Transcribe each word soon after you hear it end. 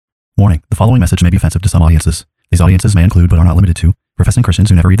Warning, the following message may be offensive to some audiences. These audiences may include, but are not limited to, professing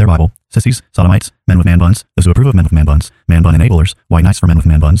Christians who never read their Bible, sissies, sodomites, men with man buns, those who approve of men with man buns, man bun enablers, white knights for men with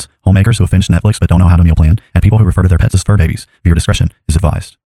man buns, homemakers who have finished Netflix but don't know how to meal plan, and people who refer to their pets as fur babies. Viewer discretion is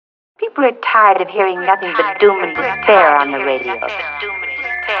advised. People are tired of hearing nothing but doom and despair on the radio.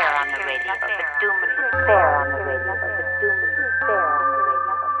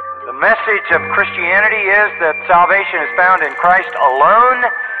 The message of Christianity is that salvation is found in Christ alone,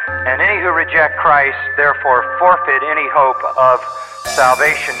 and any who reject Christ therefore forfeit any hope of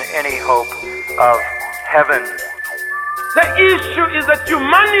salvation, any hope of heaven. The issue is that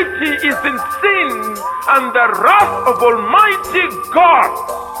humanity is in sin, and the wrath of Almighty God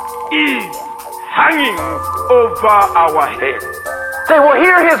is hanging over our heads. They will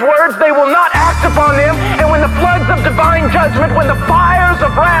hear his words, they will not act upon them, and when the floods of divine judgment, when the fires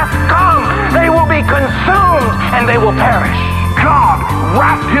of wrath come, they will be consumed and they will perish. God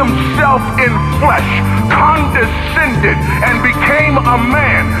wrapped himself in flesh, condescended, and became a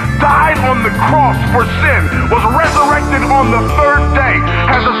man, died on the cross for sin, was resurrected on the third day,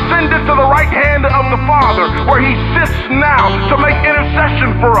 has ascended to the right hand of the Father, where he sits now to make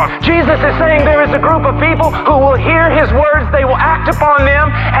intercession for us. Jesus is saying there is a group of people who will hear his words, they will act upon them,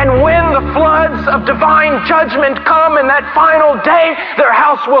 and when the floods of divine judgment come in that final day, their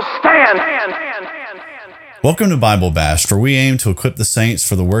house will stand. Welcome to Bible Bash, where we aim to equip the saints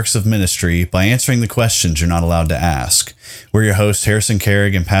for the works of ministry by answering the questions you're not allowed to ask. We're your hosts, Harrison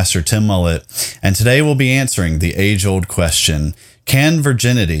Carrig and Pastor Tim Mullett, and today we'll be answering the age-old question, can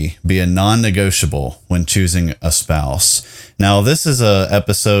virginity be a non-negotiable when choosing a spouse? Now, this is a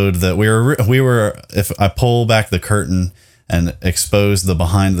episode that we were, if I pull back the curtain and expose the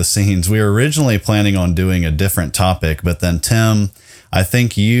behind the scenes, we were originally planning on doing a different topic, but then Tim, I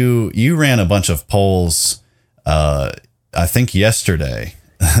think you ran a bunch of polls I think yesterday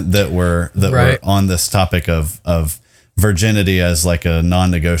that were on this topic of virginity as like a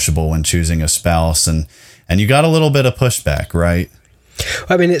non-negotiable when choosing a spouse, and you got a little bit of pushback, right? Well,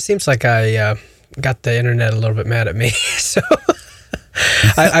 I mean, it seems like I got the internet a little bit mad at me, so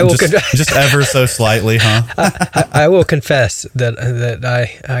I will just ever so slightly, huh? I will confess that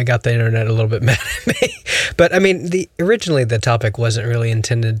I got the internet a little bit mad at me, but I mean, originally the topic wasn't really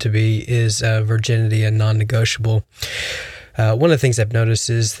intended to be virginity and non-negotiable. One of the things I've noticed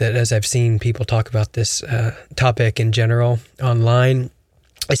is that as I've seen people talk about this topic in general online,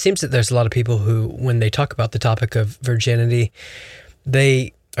 it seems that there's a lot of people who, when they talk about the topic of virginity,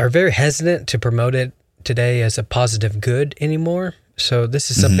 they are very hesitant to promote it today as a positive good anymore. So this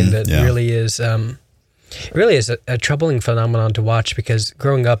is something that really is a troubling phenomenon to watch, because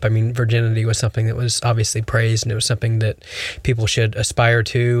growing up, I mean, virginity was something that was obviously praised, and it was something that people should aspire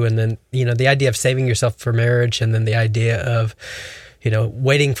to. And then, the idea of saving yourself for marriage, and then the idea of,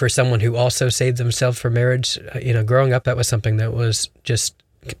 waiting for someone who also saved themselves for marriage, growing up, that was something that was just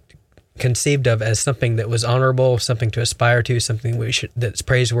conceived of as something that was honorable, something to aspire to, something that's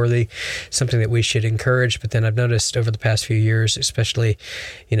praiseworthy, something that we should encourage. But then I've noticed over the past few years, especially,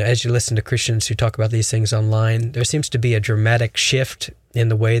 as you listen to Christians who talk about these things online, there seems to be a dramatic shift in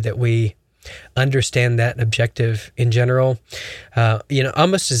the way that we understand that objective in general.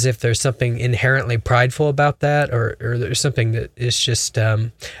 Almost as if there's something inherently prideful about that, or there's something that is just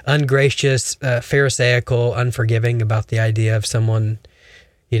ungracious, pharisaical, unforgiving about the idea of someone,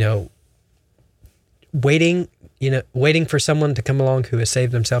 waiting for someone to come along who has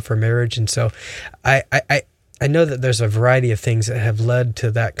saved themselves for marriage. And so I know that there's a variety of things that have led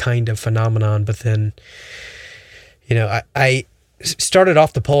to that kind of phenomenon, but then, I started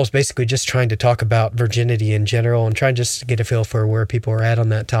off the polls basically just trying to talk about virginity in general and trying just to get a feel for where people are at on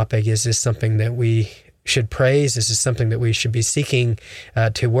that topic. Is this something that we should praise? Is this something that we should be seeking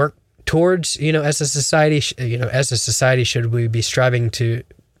to work towards, as a society? Should we be striving to,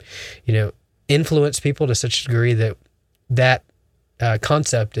 influence people to such a degree that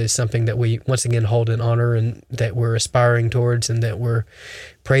concept is something that we once again hold in honor, and that we're aspiring towards, and that we're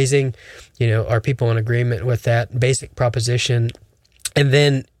praising? Are people in agreement with that basic proposition? And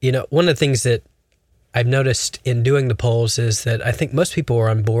then, one of the things that I've noticed in doing the polls is that I think most people are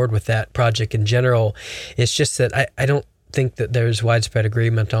on board with that project in general. It's just that I don't think that there's widespread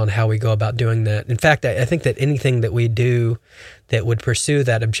agreement on how we go about doing that. In fact, I think that anything that we do that would pursue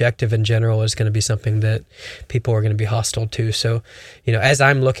that objective in general is going to be something that people are going to be hostile to. So, as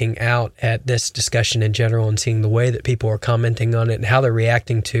I'm looking out at this discussion in general and seeing the way that people are commenting on it and how they're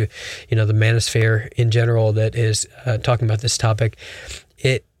reacting to, the manosphere in general that is talking about this topic,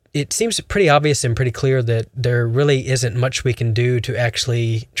 it seems pretty obvious and pretty clear that there really isn't much we can do to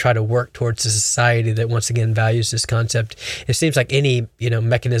actually try to work towards a society that once again values this concept. It seems like any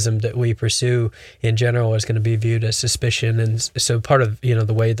mechanism that we pursue in general is going to be viewed as suspicion, and so part of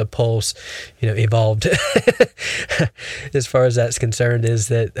the way the polls evolved as far as that's concerned is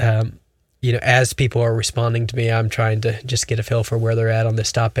that as people are responding to me, I'm trying to just get a feel for where they're at on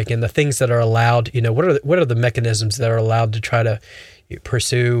this topic and the things that are allowed. What are the mechanisms that are allowed to try to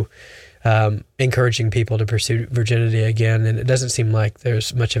pursue, encouraging people to pursue virginity again. And it doesn't seem like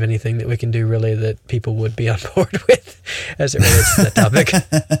there's much of anything that we can do really that people would be on board with as it relates to that topic.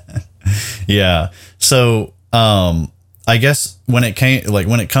 Yeah. So, I guess when it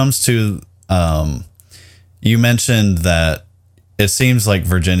comes to, you mentioned that it seems like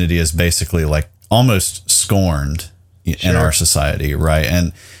virginity is basically like almost scorned in our society. Right.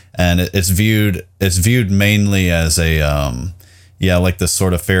 And it's viewed mainly as a, like this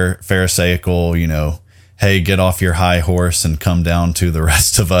sort of pharisaical, hey, get off your high horse and come down to the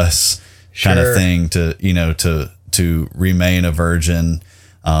rest of us kind of thing to remain a virgin,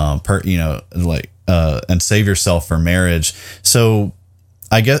 and save yourself for marriage. So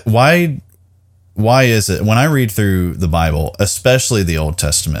I guess why is it when I read through the Bible, especially the Old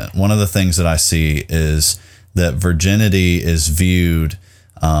Testament, one of the things that I see is that virginity is viewed,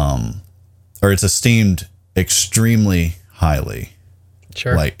 or it's esteemed extremely highly.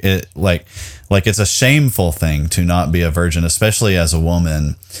 Sure. Like it's a shameful thing to not be a virgin, especially as a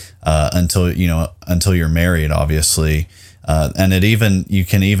woman, until you're married, obviously. And you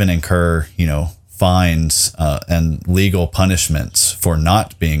can even incur, fines, and legal punishments for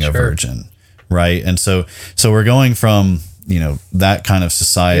not being a virgin. Right. And so we're going from, that kind of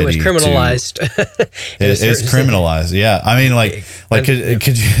society. It was criminalized. It's criminalized. Yeah. I mean,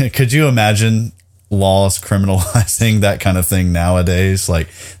 could you imagine laws criminalizing that kind of thing nowadays? Like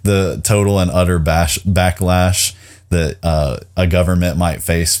the total and utter backlash that a government might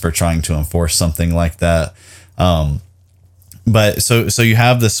face for trying to enforce something like that. But so you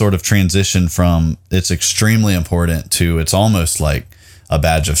have this sort of transition from it's extremely important to it's almost like a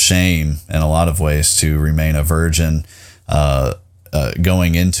badge of shame in a lot of ways to remain a virgin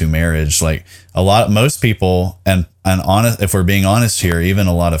going into marriage. Like most people, and honest, if we're being honest here, even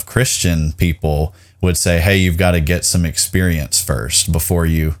a lot of Christian people would say, hey, you've got to get some experience first before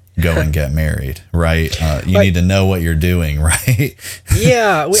you go and get married, right? You need to know what you're doing, right?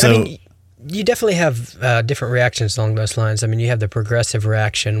 Yeah. I mean, you definitely have different reactions along those lines. I mean, you have the progressive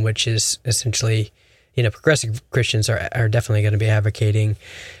reaction, which is essentially, progressive Christians are definitely going to be advocating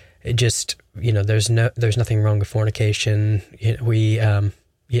just, there's nothing wrong with fornication.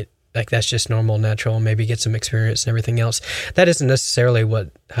 Like that's just normal, natural, maybe get some experience and everything else. That isn't necessarily what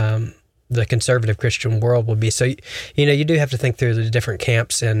the conservative Christian world will be. So, you do have to think through the different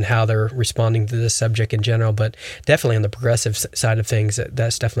camps and how they're responding to this subject in general, but definitely on the progressive side of things,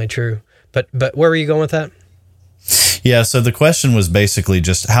 that's definitely true. But where were you going with that? Yeah, so the question was basically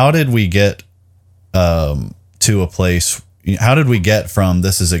just how did we get to a place, how did we get from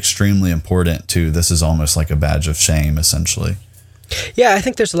this is extremely important to this is almost like a badge of shame, essentially? Yeah, I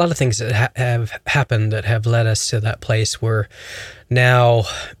think there's a lot of things that have happened that have led us to that place where now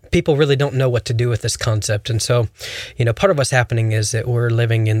people really don't know what to do with this concept. And so, part of what's happening is that we're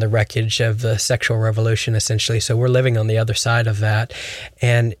living in the wreckage of the sexual revolution, essentially. So we're living on the other side of that.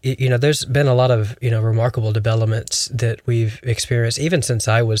 And, there's been a lot of, remarkable developments that we've experienced, even since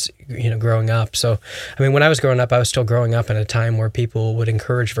I was, growing up. So, I mean, when I was growing up, I was still growing up in a time where people would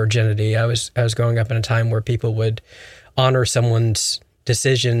encourage virginity. I was growing up in a time where people would honor someone's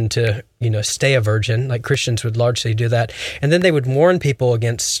decision to, stay a virgin. Like Christians would largely do that. And then they would warn people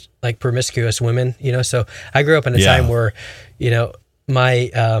against like promiscuous women, So I grew up in a time where,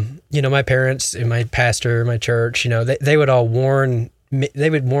 my parents and my pastor, my church, they would all warn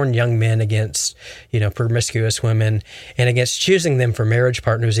young men against, promiscuous women and against choosing them for marriage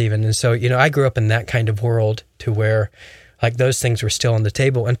partners even. And so, I grew up in that kind of world to where like those things were still on the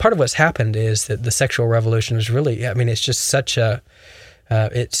table. And part of what's happened is that the sexual revolution is really, it's just such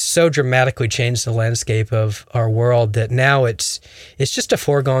it's so dramatically changed the landscape of our world that now it's just a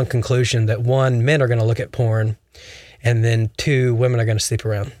foregone conclusion that one, men are going to look at porn, and then two, women are going to sleep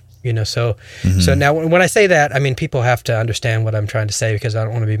around. So now when I say that, I mean, people have to understand what I'm trying to say because I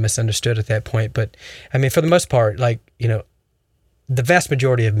don't want to be misunderstood at that point. But I mean, for the most part, like, the vast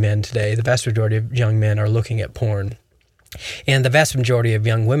majority of men today, the vast majority of young men are looking at porn. And the vast majority of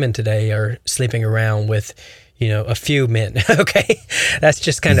young women today are sleeping around with, a few men. Okay, that's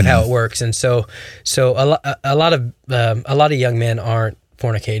just kind of how it works. And so a lot of young men aren't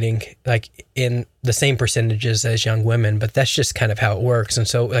fornicating, like in the same percentages as young women, but that's just kind of how it works. And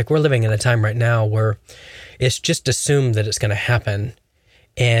so like we're living in a time right now where it's just assumed that it's going to happen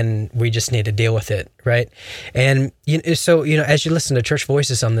and we just need to deal with it, right? And so, as you listen to church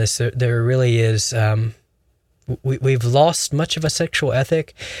voices on this, there really is, we've lost much of a sexual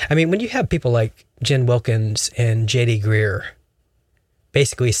ethic. I mean, when you have people like Jen Wilkins and J.D. Greer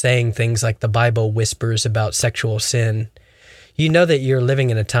basically saying things like the Bible whispers about sexual sin, you know that you're living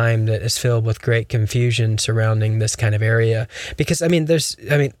in a time that is filled with great confusion surrounding this kind of area. Because,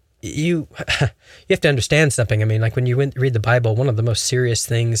 you have to understand something. I mean, like when you read the Bible, one of the most serious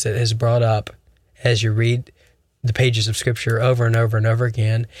things that is brought up as you read the pages of Scripture over and over and over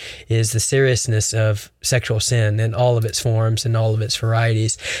again is the seriousness of sexual sin in all of its forms and all of its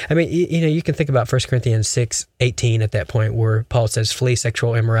varieties. I mean, you can think about 1 Corinthians 6:18 at that point where Paul says, flee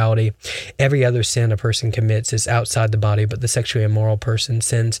sexual immorality. Every other sin a person commits is outside the body, but the sexually immoral person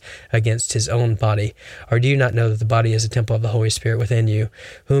sins against his own body. Or do you not know that the body is a temple of the Holy Spirit within you,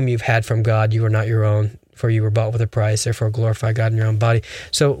 whom you've had from God? You are not your own, for you were bought with a price, therefore glorify God in your own body.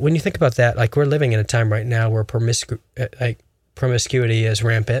 So when you think about that, like we're living in a time right now where promiscuity is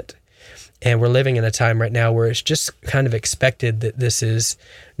rampant, and we're living in a time right now where it's just kind of expected that this is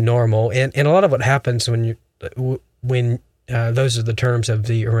normal. And a lot of what happens when those are the terms of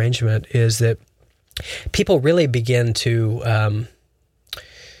the arrangement is that people really begin to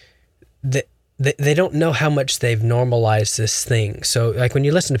they don't know how much they've normalized this thing. So like when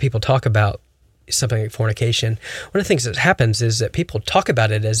you listen to people talk about something like fornication, one of the things that happens is that people talk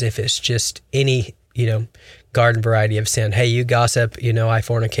about it as if it's just any, garden variety of sin. Hey, you gossip, I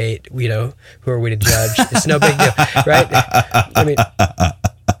fornicate, who are we to judge? It's no big deal, right? I mean,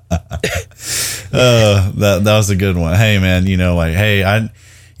 that was a good one. Hey man,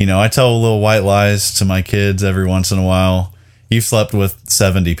 I tell little white lies to my kids every once in a while. You've slept with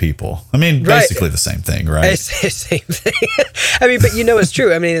 70 people. I mean, basically the same thing, right? It's the same thing. I mean, but it's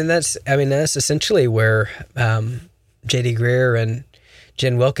true. I mean, and that's essentially where J.D. Greer and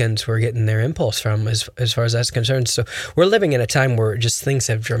Jen Wilkins were getting their impulse from as far as that's concerned. So we're living in a time where just things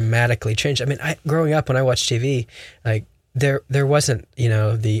have dramatically changed. I mean, growing up when I watched TV, like there wasn't,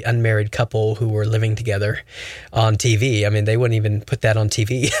 the unmarried couple who were living together on TV. I mean, they wouldn't even put that on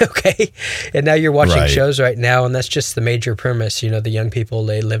TV, okay? And now you're watching shows right now, and that's just the major premise. The young people,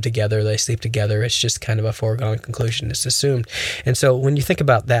 they live together, they sleep together. It's just kind of a foregone conclusion. It's assumed. And so when you think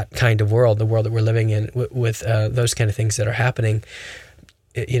about that kind of world, the world that we're living in with those kind of things that are happening,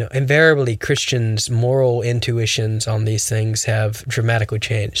 invariably Christians' moral intuitions on these things have dramatically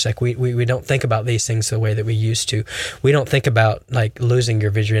changed. Like we don't think about these things the way that we used to. We don't think about like losing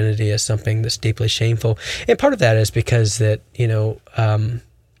your virginity as something that's deeply shameful. And part of that is because that,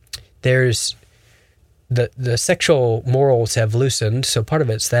 there's the sexual morals have loosened. So part of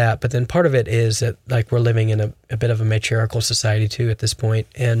it's that, but then part of it is that like we're living in a bit of a matriarchal society too at this point.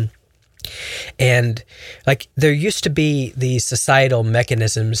 And like there used to be these societal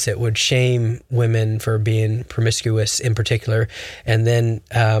mechanisms that would shame women for being promiscuous in particular. And then,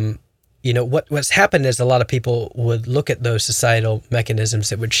 what's happened is a lot of people would look at those societal mechanisms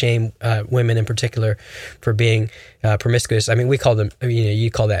that would shame women in particular for being promiscuous. I mean, we call them,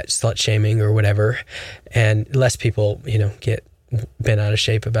 you call that slut shaming or whatever. And less people, get bent out of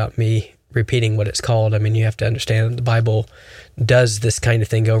shape about me repeating what it's called. I mean, you have to understand the Bible does this kind of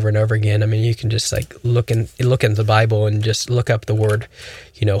thing over and over again. I mean, you can just like look in the Bible and just look up the word,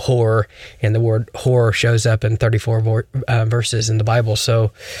 whore, and the word whore shows up in 34 verses in the Bible.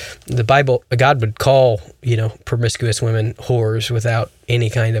 So the Bible, God would call, promiscuous women whores without any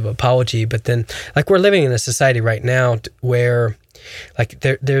kind of apology. But then like we're living in a society right now where like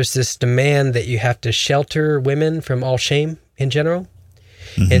there's this demand that you have to shelter women from all shame in general.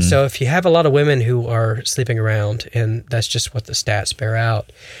 Mm-hmm. And so if you have a lot of women who are sleeping around, and that's just what the stats bear out,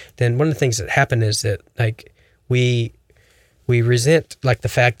 then one of the things that happen is that like we resent like the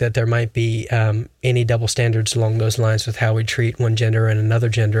fact that there might be any double standards along those lines with how we treat one gender and another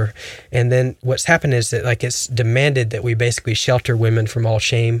gender. And then what's happened is that like it's demanded that we basically shelter women from all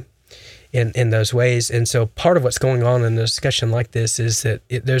shame in those ways. And so part of what's going on in a discussion like this is that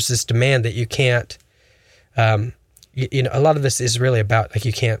there's this demand that you can't a lot of this is really about like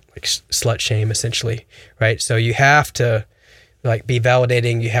you can't like slut shame essentially, right? So you have to like be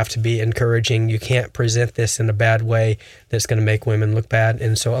validating, you have to be encouraging, you can't present this in a bad way that's going to make women look bad.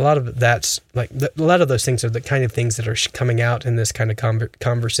 And so a lot of that's like a lot of those things are the kind of things that are coming out in this kind of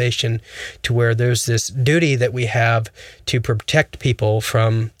conversation, to where there's this duty that we have to protect people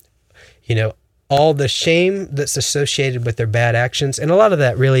from all the shame that's associated with their bad actions. And a lot of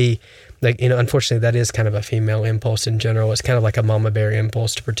that really unfortunately, that is kind of a female impulse in general. It's kind of like a mama bear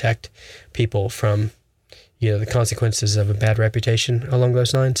impulse to protect people from, the consequences of a bad reputation along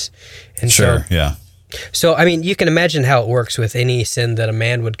those lines. And sure, yeah. So, I mean, you can imagine how it works with any sin that a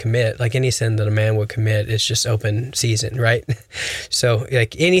man would commit. Like any sin that a man would commit is just open season, right? So,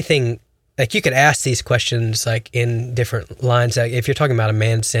 like anything, like you could ask these questions like in different lines. Like if you're talking about a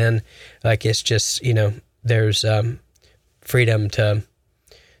man's sin, like it's just, there's freedom to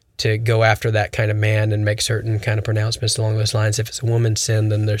go after that kind of man and make certain kind of pronouncements along those lines. If it's a woman's sin,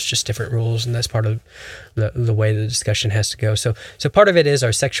 then there's just different rules, and that's part of the way the discussion has to go. So part of it is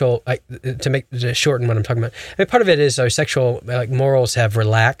our sexual, to shorten what I'm talking about, part of it is our sexual morals have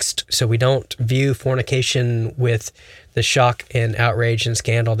relaxed, so we don't view fornication with the shock and outrage and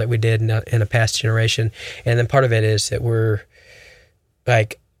scandal that we did in a past generation. And then part of it is that we're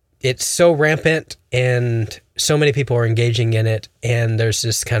it's so rampant and so many people are engaging in it, and there's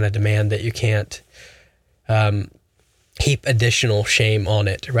this kind of demand that you can't heap additional shame on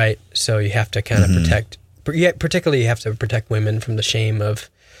it, right? So you have to kind of protect, particularly you have to protect women from the shame of,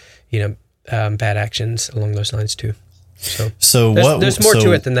 bad actions along those lines too. So there's more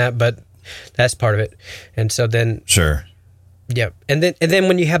to it than that, but that's part of it. And so then, sure, yeah, and then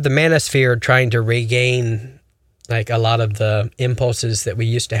when you have the manosphere trying to regain like a lot of the impulses that we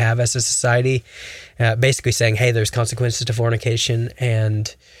used to have as a society, basically saying, hey, there's consequences to fornication,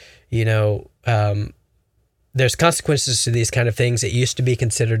 and, there's consequences to these kind of things that used to be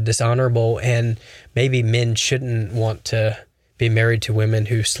considered dishonorable, and maybe men shouldn't want to be married to women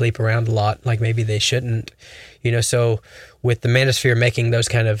who sleep around a lot, like maybe they shouldn't, so with the manosphere making those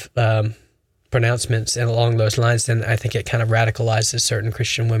kind of pronouncements and along those lines, then I think it kind of radicalizes certain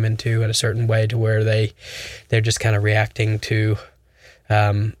Christian women too in a certain way, to where they're just kind of reacting to,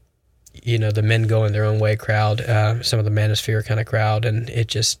 the men going their own way crowd, some of the manosphere kind of crowd, and it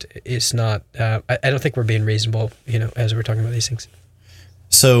just is not. I don't think we're being reasonable, as we're talking about these things.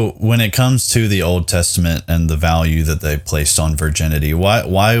 So when it comes to the Old Testament and the value that they placed on virginity,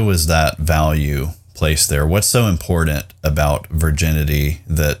 why was that value placed there? What's so important about virginity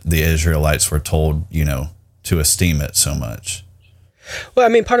that the Israelites were told, to esteem it so much? Well, I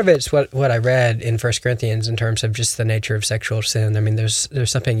mean, part of it's what I read in 1 Corinthians in terms of just the nature of sexual sin. I mean, there's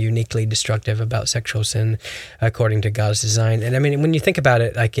something uniquely destructive about sexual sin according to God's design. And I mean, when you think about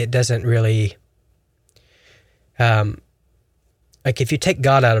it, like it doesn't really, if you take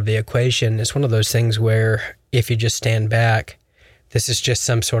God out of the equation, it's one of those things where if you just stand back, this is just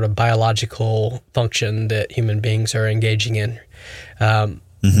some sort of biological function that human beings are engaging in.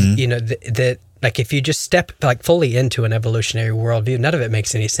 That like if you just step like fully into an evolutionary worldview, none of it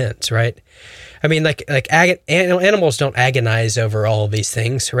makes any sense, right? I mean, animals don't agonize over all of these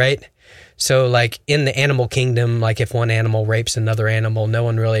things, right? So like in the animal kingdom, like if one animal rapes another animal, no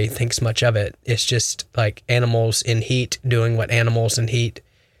one really thinks much of it. It's just like animals in heat doing what animals in heat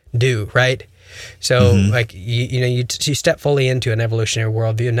do, right? So like you step fully into an evolutionary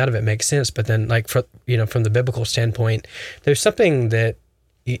worldview, none of it makes sense. But then like from the biblical standpoint, there's something that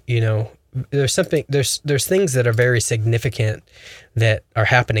there's things that are very significant that are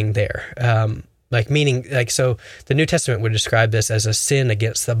happening there. So the New Testament would describe this as a sin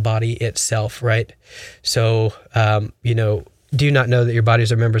against the body itself, right? So do you not know that your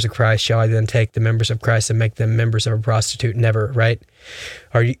bodies are members of Christ? Shall I then take the members of Christ and make them members of a prostitute? Never, right?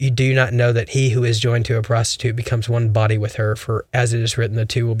 Or do you not know that he who is joined to a prostitute becomes one body with her? For as it is written, the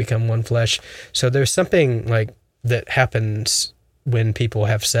two will become one flesh. So there's something like that happens when people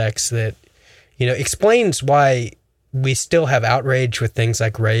have sex that, explains why we still have outrage with things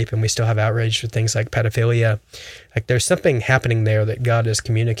like rape, and we still have outrage with things like pedophilia. Like there's something happening there that God is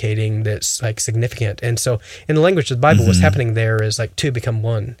communicating that's like significant. And so in the language of the Bible, what's happening there is like two become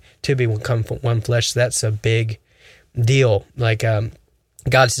one, two become one flesh. So that's a big deal. Like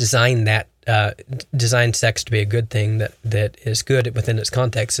God's designed that, designed sex to be a good thing that is good within its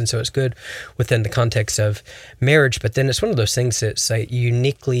context. And so it's good within the context of marriage, but then it's one of those things that's like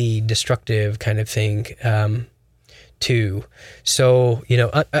uniquely destructive kind of thing, too. So,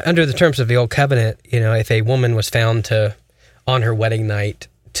 under the terms of the Old Covenant, if a woman was found on her wedding night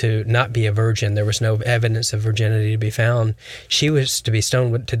to not be a virgin, there was no evidence of virginity to be found, she was to be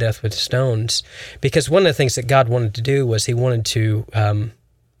stoned to death with stones. Because one of the things that God wanted to do was he wanted to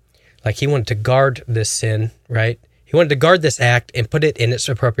guard this sin, right? He wanted to guard this act and put it in its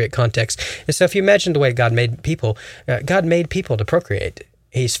appropriate context. And so if you imagine the way God made people to procreate.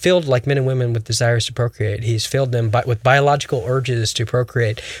 He's filled like men and women with desires to procreate. He's filled them with biological urges to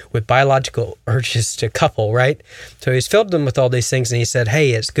procreate, with biological urges to couple, right? So he's filled them with all these things, and he said,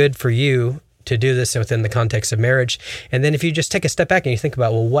 hey, it's good for you to do this within the context of marriage. And then if you just take a step back and you think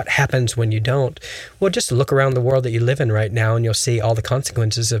about, well, what happens when you don't? Well, just look around the world that you live in right now, and you'll see all the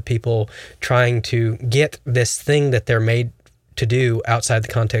consequences of people trying to get this thing that they're made to do outside the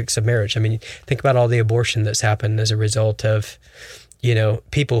context of marriage. I mean, think about all the abortion that's happened as a result of,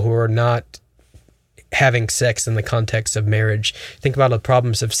 people who are not having sex in the context of marriage. Think about the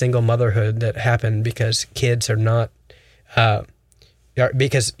problems of single motherhood that happen because kids are not,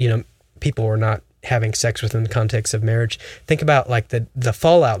 people are not having sex within the context of marriage. Think about like the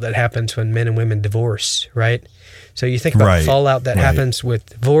fallout that happens when men and women divorce, right? So you think about the fallout that happens with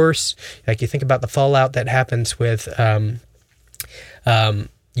divorce. Like you think about the fallout that happens with,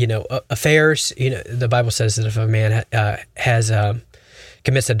 affairs. The Bible says that if a man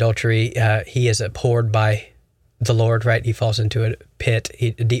commits adultery, he is abhorred by the Lord, right? He falls into a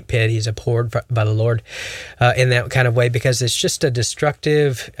deep pit. He's abhorred by the Lord in that kind of way, because it's just a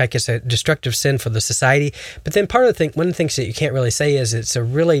destructive sin for the society. But then one of the things that you can't really say is it's a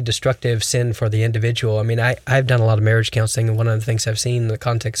really destructive sin for the individual. I mean, I've done a lot of marriage counseling, and one of the things I've seen in the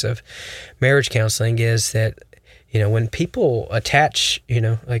context of marriage counseling is that, when people attach,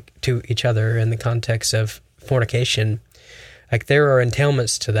 to each other in the context of fornication, like there are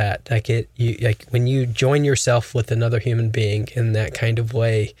entailments to that. Like when you join yourself with another human being in that kind of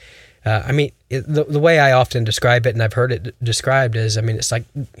way. The way I often describe it, and I've heard it described, is, it's like,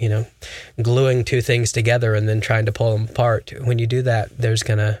 gluing two things together and then trying to pull them apart. When you do that, there's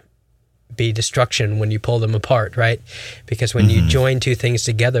going to be destruction when you pull them apart, right? Because when you join two things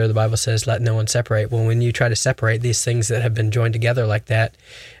together, the Bible says, let no one separate. Well, when you try to separate these things that have been joined together like that,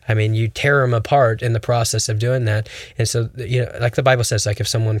 you tear them apart in the process of doing that. And so, like the Bible says, like if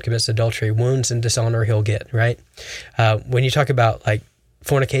someone commits adultery, wounds and dishonor he'll get, right? When you talk about like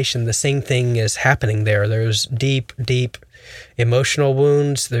fornication, the same thing is happening there. There's deep emotional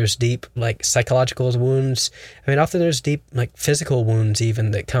wounds. There's deep like psychological wounds. Often there's deep like physical wounds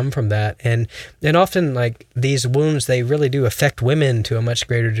even that come from that. And often like these wounds, they really do affect women to a much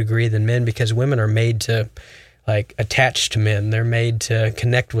greater degree than men, because women are made to like attach to men. They're made to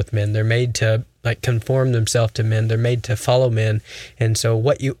connect with men. They're made to like conform themselves to men. They're made to follow men. And so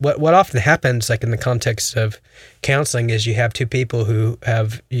what often happens, like in the context of counseling, is you have two people who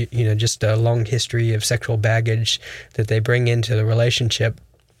have just a long history of sexual baggage that they bring into the relationship.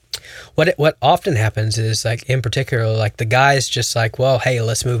 What often happens is, like in particular, like the guy's just like, well, hey,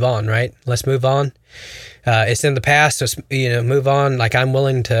 let's move on, right? Let's move on. It's in the past, so move on. Like I'm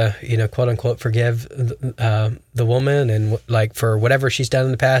willing to, quote unquote, forgive the woman, and like for whatever she's done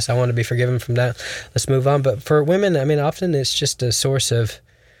in the past, I want to be forgiven from that. Let's move on. But for women, often it's just a source of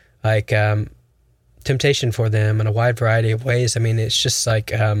like temptation for them in a wide variety of ways. It's just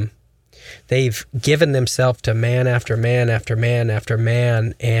like they've given themselves to man after man after man after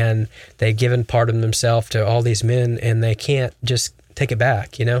man, and they've given part of themselves to all these men, and they can't just take it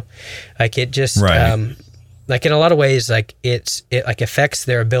back, like it just like in a lot of ways, like it like affects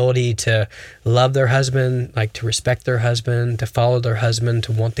their ability to love their husband, like to respect their husband, to follow their husband,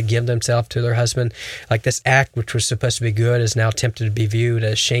 to want to give themselves to their husband. Like this act, which was supposed to be good, is now tempted to be viewed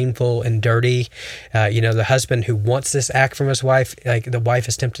as shameful and dirty. The husband who wants this act from his wife, like the wife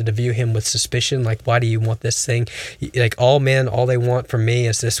is tempted to view him with suspicion. Like, why do you want this thing? Like all men, all they want from me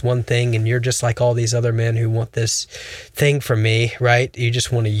is this one thing, and you're just like all these other men who want this thing from me, right? You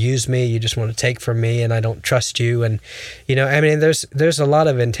just want to use me, you just want to take from me, and I don't trust you. And there's a lot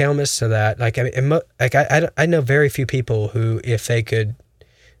of entailments to that. Like I know very few people who, if they could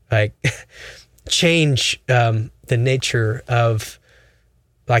like change the nature of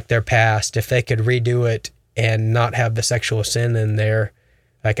like their past, if they could redo it and not have the sexual sin in there,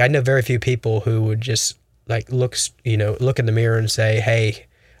 like I know very few people who would just like look in the mirror and say, hey,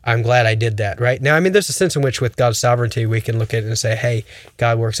 I'm glad I did that, right? Now, there's a sense in which with God's sovereignty, we can look at it and say, hey,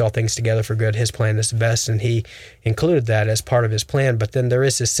 God works all things together for good. His plan is the best, and he included that as part of his plan. But then there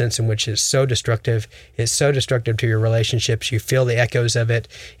is this sense in which it's so destructive. It's so destructive to your relationships. You feel the echoes of it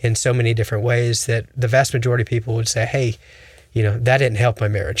in so many different ways that the vast majority of people would say, hey, that didn't help my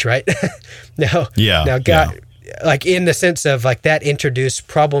marriage, right? Now, God... like in the sense of like that introduced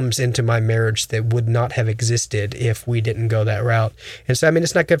problems into my marriage that would not have existed if we didn't go that route. And so,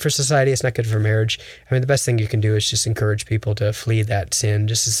 it's not good for society. It's not good for marriage. The best thing you can do is just encourage people to flee that sin,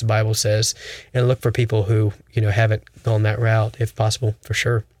 just as the Bible says, and look for people who, haven't gone that route if possible, for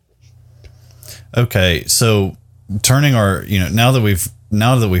sure. Okay. So turning our, now that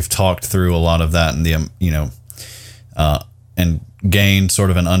we've talked through a lot of that and the, and gained sort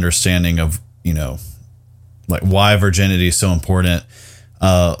of an understanding of, like why virginity is so important.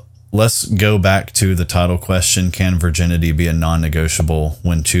 let's go back to the title question: can virginity be a non-negotiable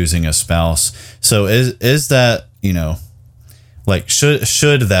when choosing a spouse? So is that, like,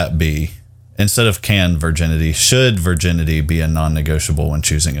 should that be, instead of can virginity, should virginity be a non-negotiable when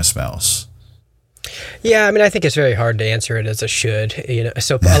choosing a spouse? Yeah, I mean, I think it's very hard to answer it as a should.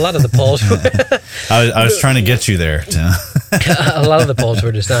 So a lot of the polls. I was trying to get you there, Tim. A lot of the polls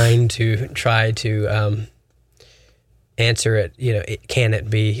were designed to try to answer it. Can it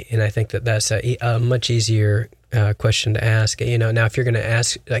be? And I think that's a much easier question to ask. Now if you're going to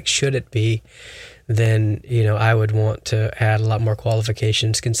ask, like, should it be, then I would want to add a lot more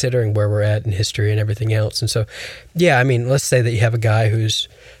qualifications, considering where we're at in history and everything else. And so, yeah, I mean, let's say that you have a guy who's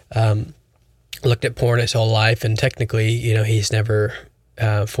looked at porn his whole life, and technically, he's never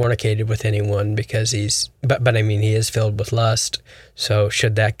fornicated with anyone because but I mean, he is filled with lust. So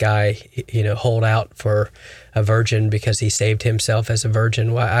should that guy, hold out for a virgin because he saved himself as a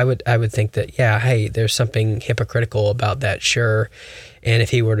virgin? Well, I would think that, yeah, hey, there's something hypocritical about that, sure. And if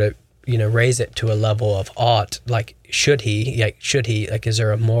he were to, raise it to a level of ought, like, should he, is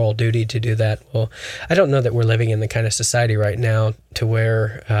there a moral duty to do that? Well, I don't know that we're living in the kind of society right now to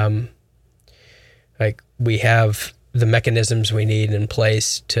where, we have the mechanisms we need in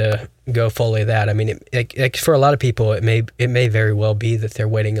place to go fully that. I mean, for a lot of people, it may very well be that they're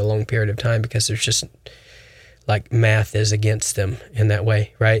waiting a long period of time because there's just, like, math is against them in that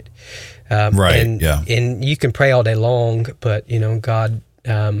way, right? Right. And you can pray all day long, but God,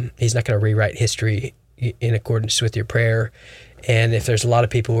 He's not going to rewrite history in accordance with your prayer. And if there's a lot of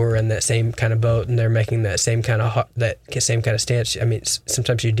people who are in that same kind of boat and they're making that same kind of stance, I mean,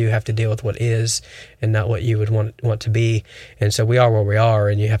 sometimes you do have to deal with what is and not what you would want to be. And so we are where we are,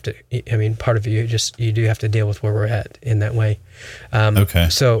 and you have to. I mean, part of you do have to deal with where we're at in that way. Okay.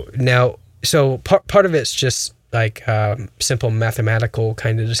 So part of it's just like simple mathematical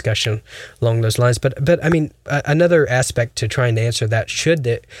kind of discussion along those lines. But I mean, another aspect to trying to answer that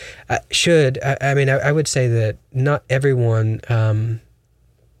I would say that not everyone.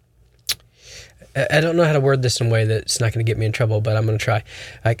 I don't know how to word this in a way that's not going to get me in trouble, but I'm going to try.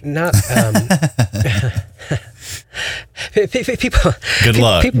 Like, not people. Good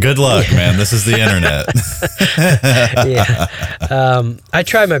luck, man. This is the internet. Yeah. I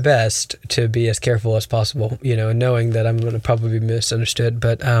try my best to be as careful as possible, knowing that I'm going to probably be misunderstood.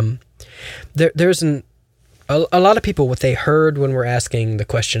 But there's a lot of people, what they heard when we're asking the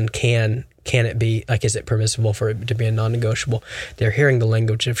question, can it be, like, is it permissible for it to be a non-negotiable? They're hearing the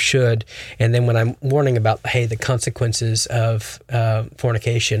language of should, and then when I'm warning about, hey, the consequences of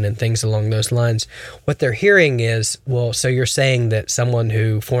fornication and things along those lines, what they're hearing is, well, so you're saying that someone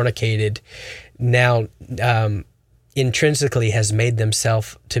who fornicated now intrinsically has made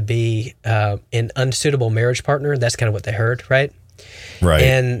themselves to be an unsuitable marriage partner? That's kind of what they heard, right? Right.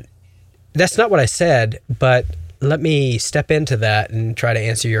 And that's not what I said, but let me step into that and try to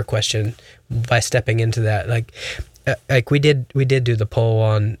answer your question by stepping into that. Like we did do the poll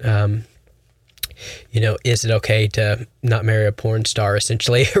on, is it okay to not marry a porn star,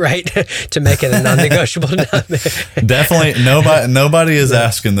 essentially, right? To make it a non-negotiable. Definitely, nobody is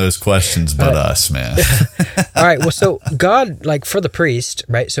asking those questions but us, man. All right. Well, so God, like, for the priest,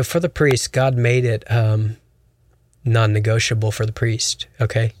 right? So for the priest, God made it non-negotiable for the priest.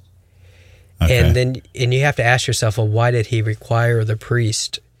 Okay. And you have to ask yourself, well, why did He require the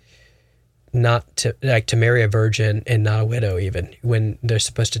priest not to marry a virgin and not a widow, even when they're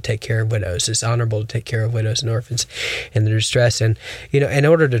supposed to take care of widows? It's honorable to take care of widows and orphans in their distress. And in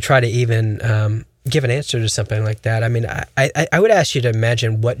order to try to even give an answer to something like that, I mean, I would ask you to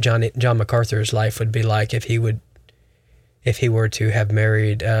imagine what John MacArthur's life would be like if he were to have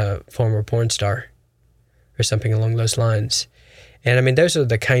married a former porn star or something along those lines. And I mean, those are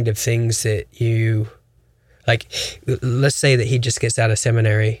the kind of things that you, like, let's say that he just gets out of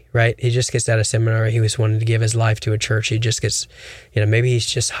seminary, right? He just gets out of seminary. He was wanting to give his life to a church. He just gets, maybe he's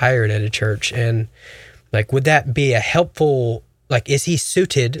just hired at a church. And, like, would that be a helpful, like, is he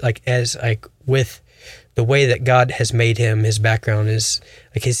suited, like, as, like, with the way that God has made him, his background is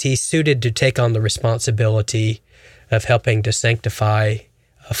he suited to take on the responsibility of helping to sanctify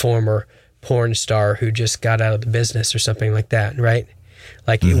a former porn star who just got out of the business or something like that, right?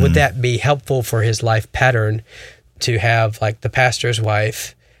 Like, would that be helpful for his life pattern to have, like, the pastor's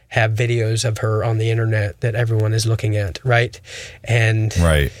wife have videos of her on the internet that everyone is looking at, right? And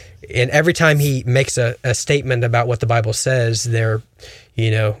every time he makes a statement about what the Bible says, they're,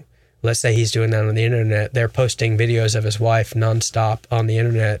 let's say he's doing that on the internet, they're posting videos of his wife nonstop on the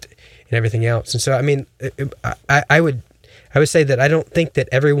internet and everything else. And so, I mean, I would say that I don't think that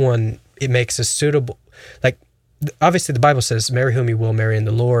everyone, it makes a suitable, like, obviously the Bible says, marry whom you will, marry in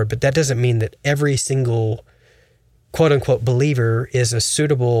the Lord, but that doesn't mean that every single quote unquote believer is a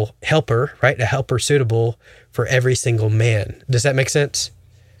suitable helper, right? A helper suitable for every single man. Does that make sense?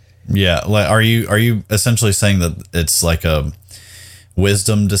 Yeah. Like, are you essentially saying that it's like a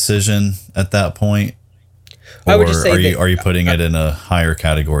wisdom decision at that point? Or I would just say are you putting it in a higher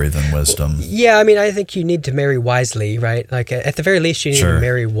category than wisdom? Yeah, I mean, I think you need to marry wisely, right? Like at the very least, you need to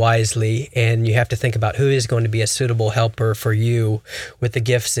marry wisely, and you have to think about who is going to be a suitable helper for you with the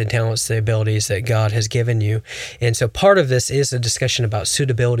gifts and talents, the abilities that God has given you. And so part of this is a discussion about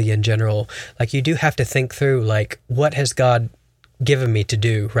suitability in general. Like you do have to think through, like, what has God given me to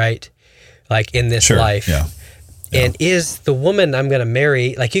do, right? Like in this life. Yeah. And is the woman I'm going to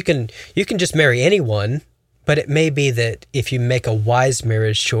marry, like you can just marry anyone, but it may be that if you make a wise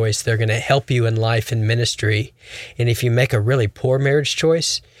marriage choice, they're going to help you in life and ministry. And if you make a really poor marriage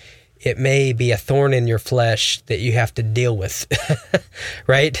choice, it may be a thorn in your flesh that you have to deal with,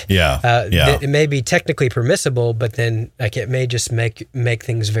 right? Yeah. It may be technically permissible, but then like it may just make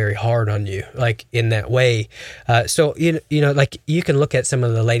things very hard on you, like in that way. So you know, like you can look at some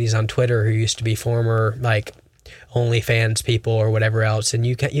of the ladies on Twitter who used to be former like OnlyFans people or whatever else, and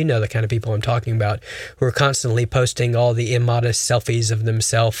you know the kind of people I'm talking about, who are constantly posting all the immodest selfies of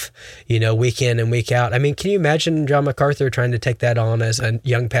themselves, you know, week in and week out. I mean, can you imagine John MacArthur trying to take that on as a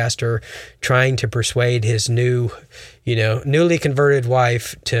young pastor, trying to persuade his newly converted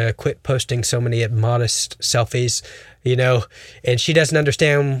wife to quit posting so many immodest selfies, you know, and she doesn't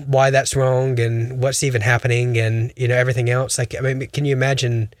understand why that's wrong and what's even happening and, you know, everything else. Like, I mean, can you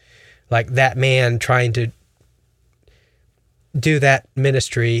imagine like that man trying to do that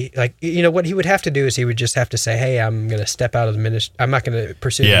ministry? Like, you know, what he would have to do is he would just have to say, hey, I'm going to step out of the ministry. I'm not going to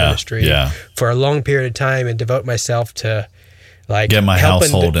pursue the ministry for a long period of time and devote myself to like get my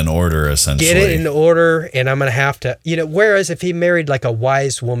household in order, essentially. Get it in order. And I'm going to have to, you know, whereas if he married like a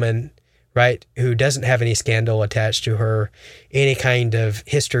wise woman, right, who doesn't have any scandal attached to her, any kind of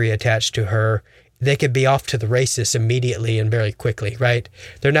history attached to her, they could be off to the races immediately and very quickly, right?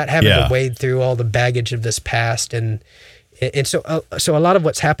 They're not having to wade through all the baggage of this past. And so a lot of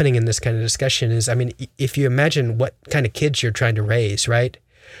what's happening in this kind of discussion is, I mean, if you imagine what kind of kids you're trying to raise, right?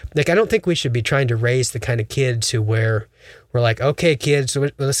 Like, I don't think we should be trying to raise the kind of kids who we're like, okay, kids,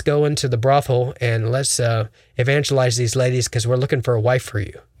 let's go into the brothel and let's evangelize these ladies because we're looking for a wife for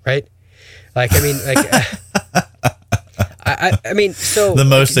you, right? Like, I mean, like... I mean, so the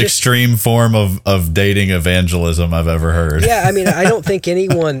most extreme form of dating evangelism I've ever heard. Yeah, I mean, I don't think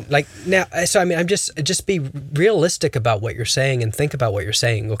anyone like now. So I mean, I'm just be realistic about what you're saying and think about what you're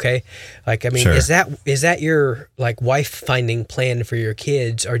saying. Okay, like I mean, is that your like wife finding plan for your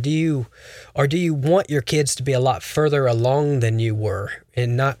kids, or do you want your kids to be a lot further along than you were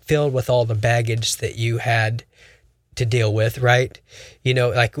and not filled with all the baggage that you had to deal with, right? You know,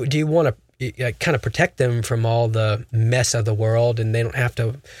 like, do you want to kind of protect them from all the mess of the world and they don't have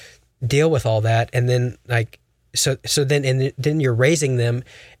to deal with all that? And then like, so then you're raising them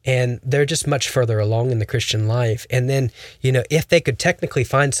and they're just much further along in the Christian life. And then, you know, if they could technically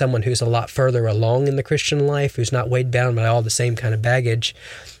find someone who's a lot further along in the Christian life, who's not weighed down by all the same kind of baggage,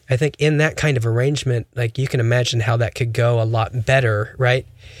 I think in that kind of arrangement, like you can imagine how that could go a lot better, right?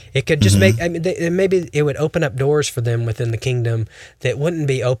 It could just make, I mean, maybe it would open up doors for them within the kingdom that wouldn't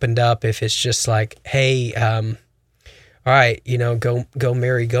be opened up if it's just like, hey, all right, you know, go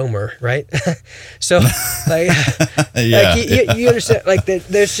marry Gomer, right? So, like, you understand, like,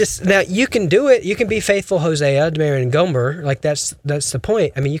 there's just, now you can do it. You can be faithful, Hosea, to marrying Gomer. Like, that's the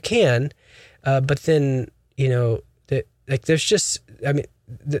point. I mean, you can, but then, you know, like, there's just, I mean,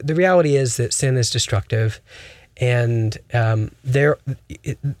 the reality is that sin is destructive, and there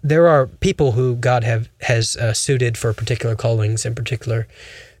are people who God has suited for particular callings and particular,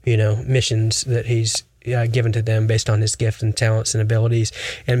 you know, missions that He's given to them based on His gift and talents and abilities,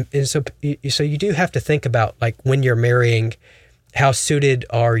 and so you do have to think about, like, when you're marrying, how suited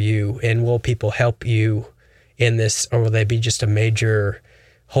are you, and will people help you in this, or will they be just a major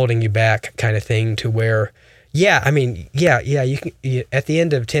holding you back kind of thing to where, yeah, I mean, yeah, you can, at the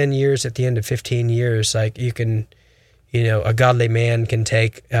end of 10 years, at the end of 15 years, like, you can, you know, a godly man can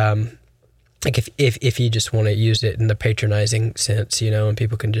take, like, if you just want to use it in the patronizing sense, you know, and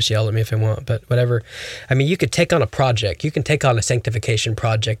people can just yell at me if they want, but whatever. I mean, you could take on a project. You can take on a sanctification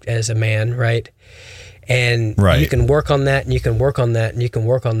project as a man, right? And you can work on that, and you can work on that, and you can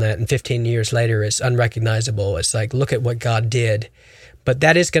work on that, and 15 years later, it's unrecognizable. It's like, look at what God did. But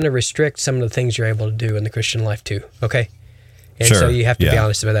that is going to restrict some of the things you're able to do in the Christian life too, okay? And so you have to be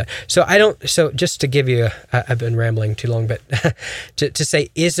honest about that. So just to give you, I've been rambling too long, but to say,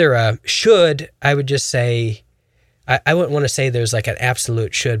 is there a should, I would just say, I wouldn't want to say there's like an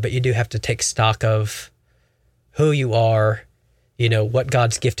absolute should, but you do have to take stock of who you are, what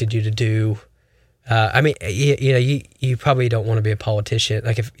God's gifted you to do. I mean, you probably don't want to be a politician.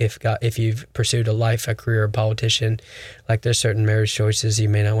 Like if you've pursued a career of politician, like there's certain marriage choices you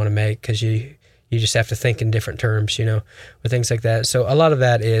may not want to make because you just have to think in different terms, or things like that. So a lot of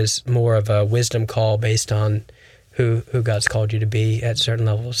that is more of a wisdom call based on who God's called you to be at certain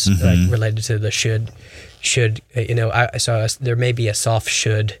levels, like related to the should. There may be a soft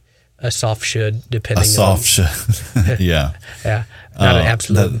should depending on. Should. Yeah. Yeah. Not an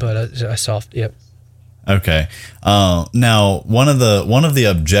absolute, but a soft, yep. Okay. Now one of the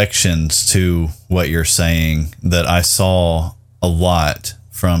objections to what you're saying that I saw a lot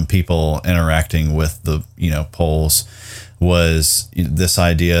from people interacting with the, polls was this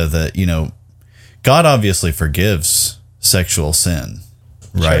idea that, God obviously forgives sexual sin,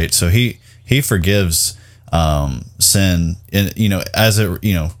 right? Sure. So he forgives sin in,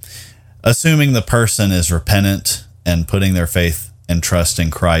 assuming the person is repentant and putting their faith and trust in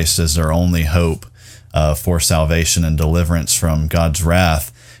Christ as their only hope for salvation and deliverance from God's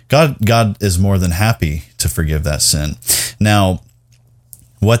wrath. God is more than happy to forgive that sin. Now,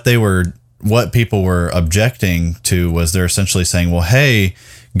 what people were objecting to was they're essentially saying, well, hey,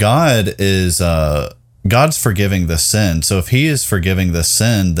 God's forgiving the sin. So if he is forgiving the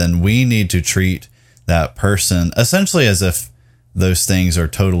sin, then we need to treat that person essentially as if those things are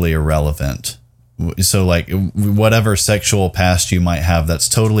totally irrelevant. So like whatever sexual past you might have, that's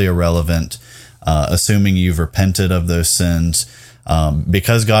totally irrelevant, assuming you've repented of those sins.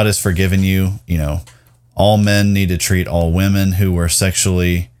 Because God has forgiven you, all men need to treat all women who were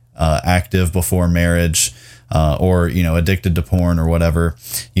sexually active before marriage, or addicted to porn or whatever.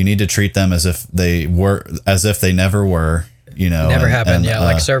 You need to treat them as if they never were. Never happened.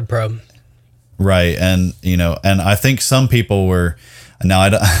 Like ServPro. Right, and and I think some people were. Now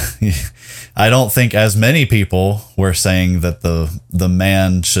I don't think as many people were saying that the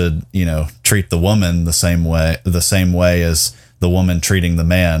man should treat the woman the same way as the woman treating the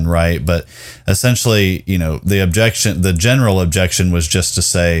man, right? But essentially, the general objection was just to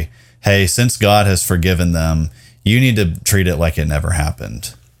say, hey, since God has forgiven them, you need to treat it like it never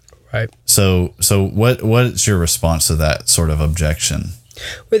happened. Right. So what's your response to that sort of objection?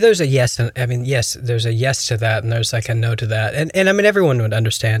 Well, there's a yes, and yes, there's a yes to that, and there's like a no to that, and I mean everyone would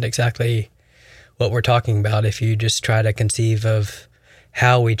understand exactly what we're talking about if you just try to conceive of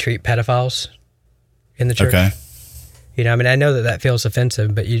how we treat pedophiles in the church. Okay. I know that feels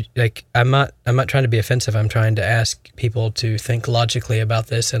offensive, but I'm not trying to be offensive. I'm trying to ask people to think logically about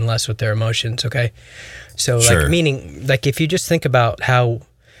this and less with their emotions. Okay. So sure. meaning if you just think about how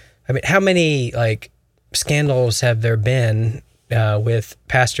many scandals have there been with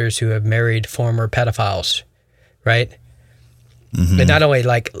pastors who have married former pedophiles, right? Mm-hmm. But not only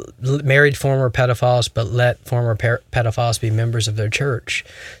married former pedophiles, but let former pedophiles be members of their church.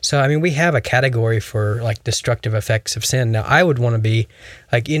 So, we have a category for destructive effects of sin. Now, I would want to be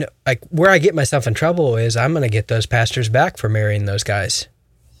where I get myself in trouble is I'm going to get those pastors back for marrying those guys.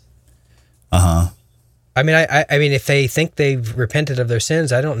 Uh-huh. I mean, if they think they've repented of their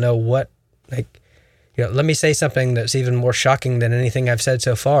sins, I don't know what, let me say something that's even more shocking than anything I've said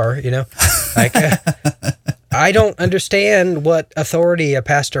so far, I don't understand what authority a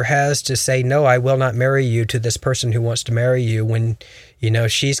pastor has to say, no, I will not marry you to this person who wants to marry you when,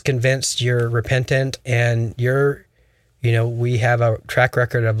 she's convinced you're repentant and we have a track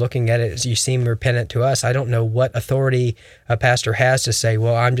record of looking at it as you seem repentant to us. I don't know what authority a pastor has to say,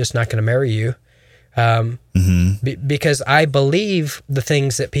 well, I'm just not going to marry you. Because I believe the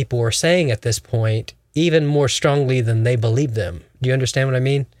things that people are saying at this point even more strongly than they believe them. Do you understand what I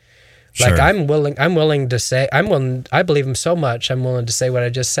mean? Sure. I'm willing to say, I believe him so much, I'm willing to say what I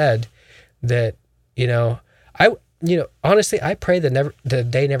just said, that, honestly, I pray that the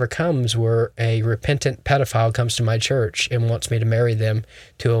day never comes where a repentant pedophile comes to my church and wants me to marry them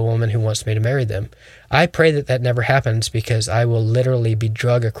to a woman who wants me to marry them. I pray that never happens because I will literally be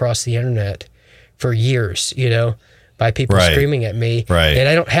drug across the internet for years, by people screaming at me, and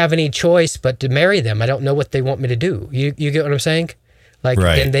I don't have any choice but to marry them. I don't know what they want me to do. You get what I'm saying?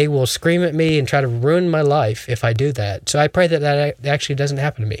 And they will scream at me and try to ruin my life if I do that. So I pray that actually doesn't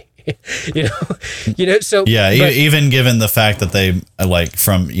happen to me. So yeah, even given the fact that they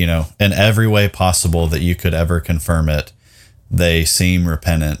from in every way possible that you could ever confirm it, they seem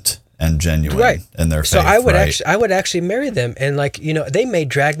repentant and genuine in their faith. So I would actually marry them, and they may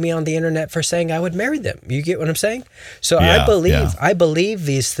drag me on the internet for saying I would marry them. You get what I'm saying? So I believe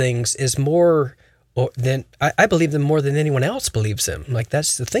these things is more or then I believe them more than anyone else believes them. Like,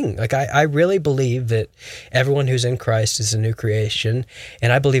 that's the thing. Like, I really believe that everyone who's in Christ is a new creation,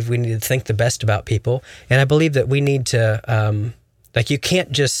 and I believe we need to think the best about people, and I believe that we need to, you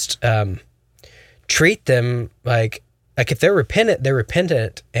can't just treat them like if they're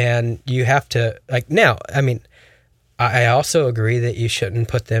repentant, and you have to, now, I mean, I also agree that you shouldn't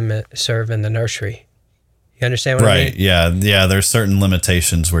put them serve in the nursery. You understand what I mean? Right. Yeah. There's certain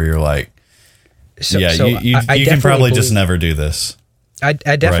limitations where you're like, you I can probably just never do this. I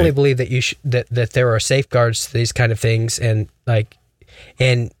definitely believe that that there are safeguards to these kind of things, and I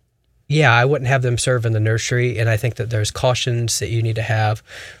wouldn't have them serve in the nursery, and I think that there's cautions that you need to have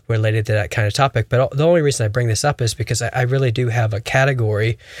related to that kind of topic. But the only reason I bring this up is because I really do have a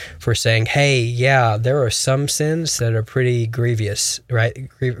category for saying, hey, yeah, there are some sins that are pretty grievous, right?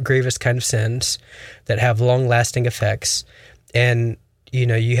 Grievous kind of sins that have long-lasting effects, and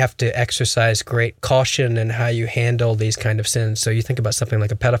you have to exercise great caution in how you handle these kind of sins. So you think about something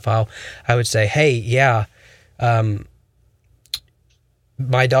like a pedophile, I would say, hey, yeah,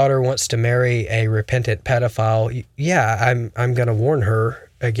 my daughter wants to marry a repentant pedophile. Yeah, I'm going to warn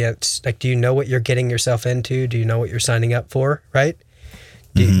her against, do you know what you're getting yourself into? Do you know what you're signing up for, right?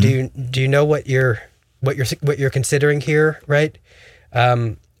 Do you know what you're considering here, right?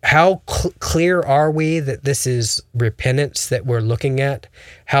 How clear are we that this is repentance that we're looking at?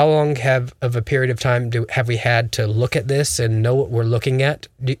 How long of a period of time have we had to look at this and know what we're looking at?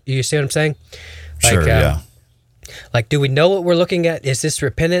 Do you see what I'm saying? Sure, yeah. Do we know what we're looking at? Is this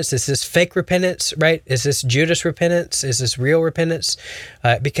repentance? Is this fake repentance, right? Is this Judas repentance? Is this real repentance?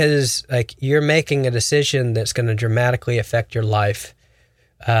 Because you're making a decision that's going to dramatically affect your life.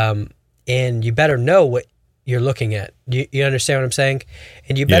 And you better know what you're looking at. You understand what I'm saying?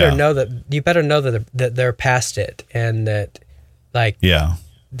 And you better know that they're past it, and that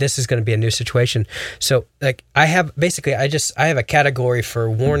this is going to be a new situation. So I have a category for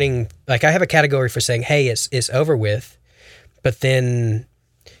warning. I have a category for saying, hey, it's over with. But then,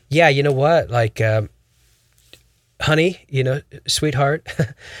 you know what? Honey, sweetheart,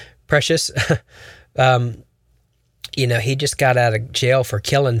 precious, he just got out of jail for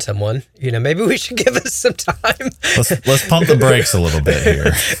killing someone. Maybe we should give us some time. Let's pump the brakes a little bit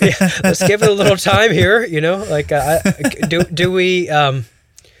here. Let's give it a little time here. Do we?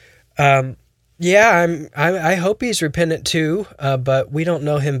 I hope he's repentant too, but we don't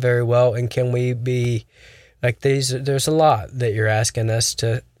know him very well. And can we be there's a lot that you're asking us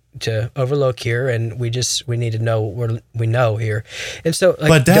to overlook here, and we need to know what we know here. And so,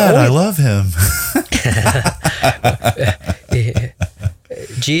 but Dad, I love him.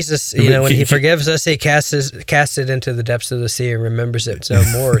 Jesus, when he forgives us, he casts it into the depths of the sea and remembers it no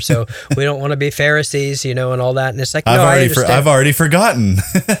more. So we don't want to be Pharisees, and all that. And it's like, I've already forgotten.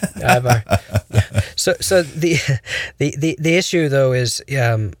 So the issue though is,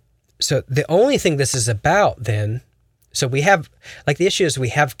 so the only thing this is about then. So we have, the issue is we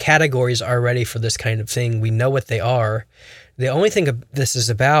have categories already for this kind of thing. We know what they are. The only thing this is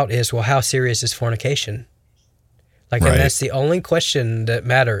about is, well, how serious is fornication? And that's the only question that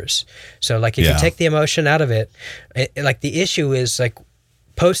matters. So, if you take the emotion out of it, the issue is,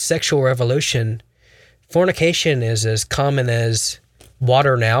 post-sexual revolution, fornication is as common as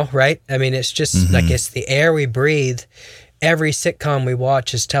water now, right? I mean, it's just, it's the air we breathe. Every sitcom we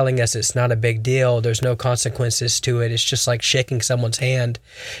watch is telling us it's not a big deal. There's no consequences to it. It's just like shaking someone's hand,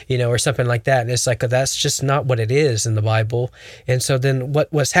 or something like that. And it's that's just not what it is in the Bible. And so then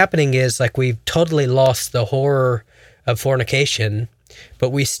what's happening is we've totally lost the horror of fornication, but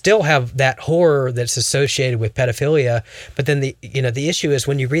we still have that horror that's associated with pedophilia. But then the issue is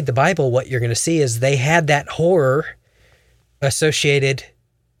when you read the Bible, what you're going to see is they had that horror associated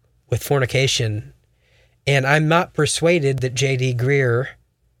with fornication. And I'm not persuaded that J.D. Greer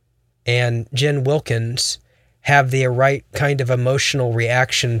and Jen Wilkins have the right kind of emotional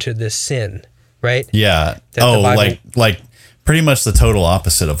reaction to this sin, right? Yeah. Pretty much the total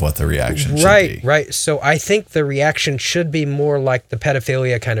opposite of what the reaction should be. Right. So I think the reaction should be more like the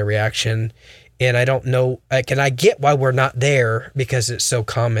pedophilia kind of reaction. And I don't know, and I get why we're not there because it's so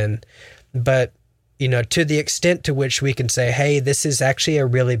common. But to the extent to which we can say, hey, this is actually a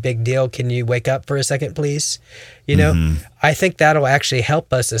really big deal. Can you wake up for a second, please? I think that'll actually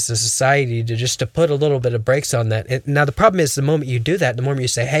help us as a society to put a little bit of brakes on that. Now, the problem is the moment you do that, the moment you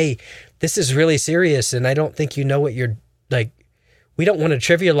say, hey, this is really serious, and I don't think you know what you're we don't want to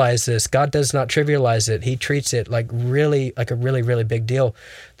trivialize this. God does not trivialize it. He treats it like a really, really big deal.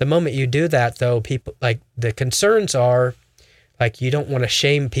 The moment you do that, though, people, the concerns are, you don't want to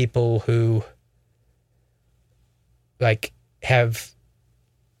shame people who have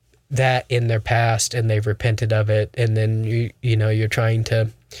that in their past and they've repented of it, and then you're trying to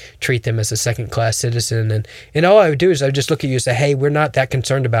treat them as a second-class citizen, and all I would do is I would just look at you and say, hey, we're not that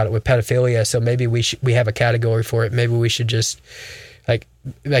concerned about it with pedophilia, so maybe we have a category for it. Maybe we should just like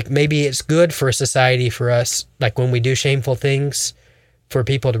maybe it's good for a society for us, like when we do shameful things, for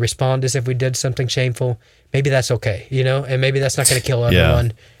people to respond as if we did something shameful. Maybe that's okay, and maybe that's not going to kill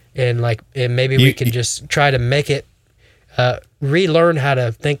everyone. And maybe we can just try to make it relearn how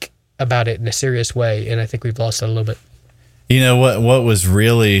to think about it in a serious way. And I think we've lost that a little bit. What was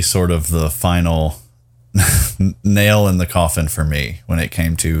really sort of the final nail in the coffin for me when it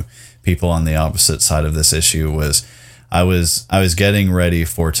came to people on the opposite side of this issue was I was getting ready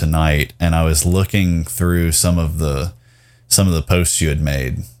for tonight, and I was looking through some of the posts you had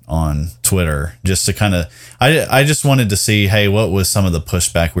made on Twitter, just to kind of, I just wanted to see, hey, what was some of the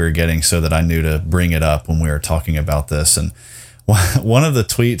pushback we were getting, so that I knew to bring it up when we were talking about this. And one of the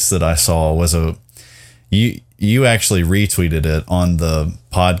tweets that I saw was you actually retweeted it on the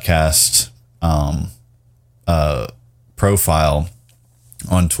podcast profile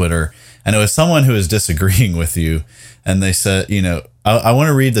on Twitter, and it was someone who was disagreeing with you, and they said, I want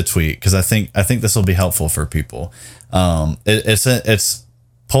to read the tweet because I think this will be helpful for people. It's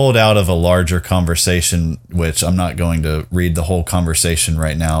pulled out of a larger conversation, which I'm not going to read the whole conversation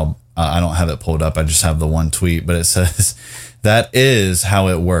right now. I don't have it pulled up. I just have the one tweet, but it says, that is how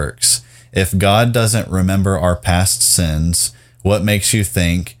it works. If God doesn't remember our past sins, what makes you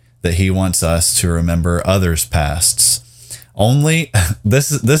think that he wants us to remember others' pasts? Only,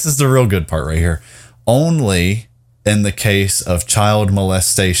 this is the real good part right here. Only in the case of child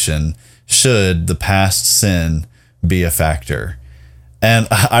molestation should the past sin be a factor. And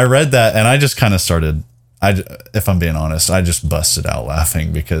I read that, and I just kind of started, if I'm being honest, I just busted out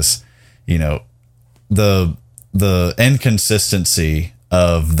laughing because, the inconsistency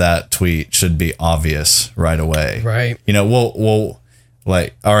of that tweet should be obvious right away. Right. Well,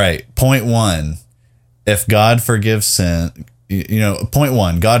 like, all right, point one, if God forgives sin, point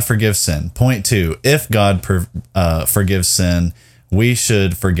one, God forgives sin. Point two, if God forgives sin, we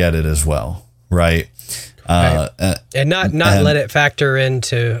should forget it as well. Right. And not let it factor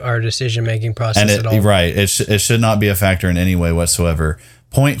into our decision-making process at all. Right. It should not be a factor in any way whatsoever.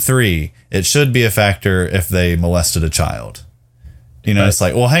 Point three, it should be a factor if they molested a child. It's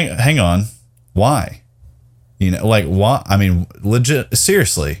like, well, hang on. Why? Why? I mean, legit,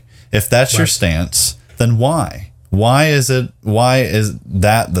 seriously, if that's your stance, then why? Why is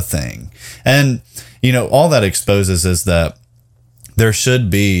that the thing? And, all that exposes is that there should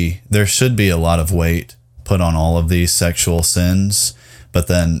be a lot of weight put on all of these sexual sins. But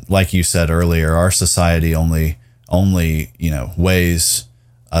then, like you said earlier, our society only weighs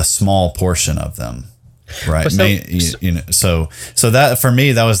a small portion of them. Right. So that for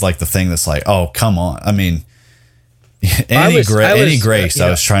me, that was like the thing that's like, oh, come on. I mean, any grace I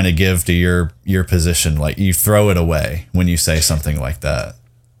was trying to give to your position, like you throw it away when you say something like that.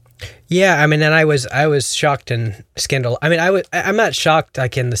 Yeah. I mean, and I was shocked and scandal. I mean, I'm not shocked,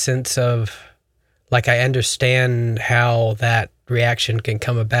 like in the sense of like, I understand how that reaction can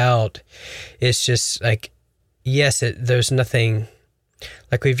come about. It's just like, yes, there's nothing,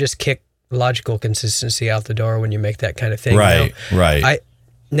 like we've just kicked logical consistency out the door when you make that kind of thing. Right. I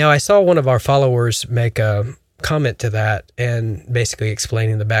saw one of our followers make a comment to that and basically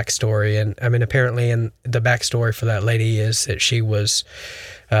explaining the backstory. And I mean, apparently in the backstory for that lady is that she was,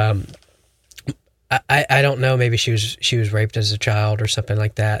 I don't know, maybe she was raped as a child or something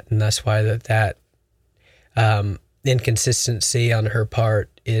like that. And that's why that inconsistency on her part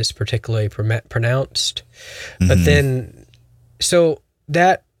is particularly pronounced. Mm-hmm. But then, so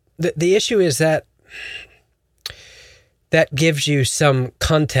that, the issue is that gives you some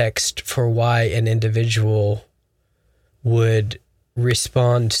context for why an individual would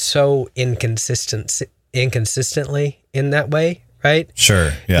respond so inconsistently in that way, right?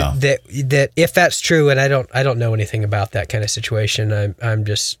 Sure, yeah. That if that's true, and I don't know anything about that kind of situation. I'm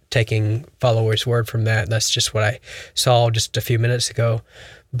just taking followers' word from that. That's just what I saw just a few minutes ago.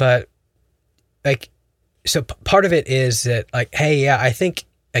 But like, so part of it is that like, hey, yeah, I think,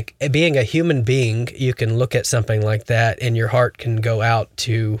 like being a human being, you can look at something like that and your heart can go out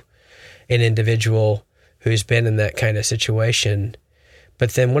to an individual who's been in that kind of situation.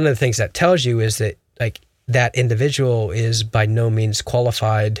 But then one of the things that tells you is that like that individual is by no means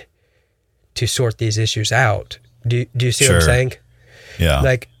qualified to sort these issues out. Do you see what I'm saying? Yeah.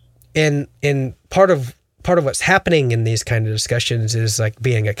 Like in part of what's happening in these kind of discussions is like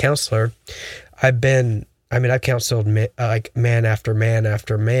being a counselor. I've counseled like man after man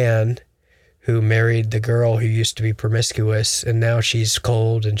after man who married the girl who used to be promiscuous, and now she's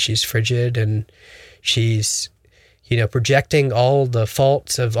cold and she's frigid, and she's, projecting all the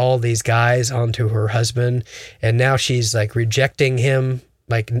faults of all these guys onto her husband, and now she's like rejecting him,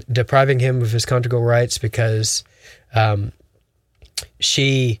 like depriving him of his conjugal rights because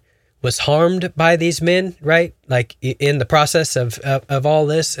she was harmed by these men, right? Like in the process of all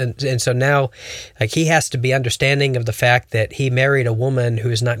this. And so now, like, he has to be understanding of the fact that he married a woman who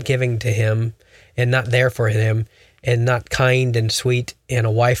is not giving to him and not there for him and not kind and sweet and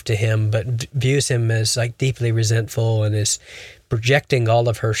a wife to him, but views him as like deeply resentful and is projecting all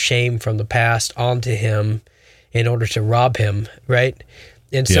of her shame from the past onto him in order to rob him, right?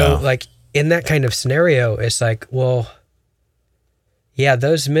 And so like in that kind of scenario, it's like, well, yeah,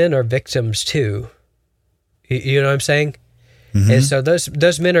 those men are victims too. You know what I'm saying? Mm-hmm. And so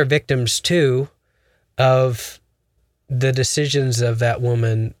those men are victims too of the decisions of that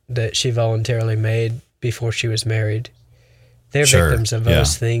woman that she voluntarily made before she was married. They're victims of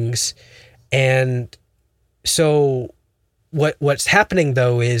those things. And so what's happening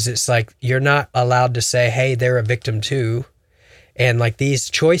though is it's like you're not allowed to say, hey, they're a victim too. And like these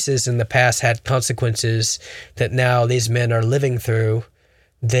choices in the past had consequences that now these men are living through,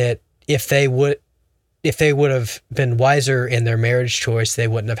 that if they would have been wiser in their marriage choice, they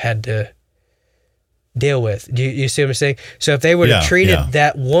wouldn't have had to deal with. Do you see what I'm saying? So if they would have treated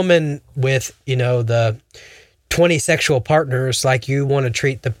that woman with, the 20 sexual partners like you want to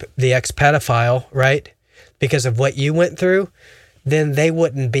treat the ex-pedophile, right? Because of what you went through, then they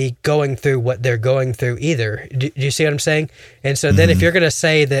wouldn't be going through what they're going through either. Do you see what I'm saying? And so then if you're going to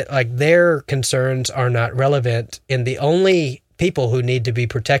say that like their concerns are not relevant and the only people who need to be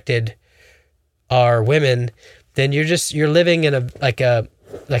protected are women, then you're living in a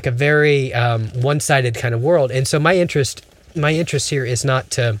very one-sided kind of world. And so my interest here is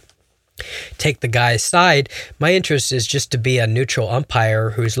not to take the guy's side. My interest is just to be a neutral umpire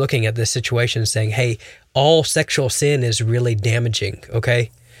who's looking at this situation saying, hey, all sexual sin is really damaging,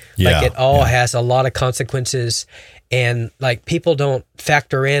 okay? Like it all has a lot of consequences, and like people don't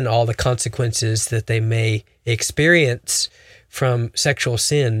factor in all the consequences that they may experience from sexual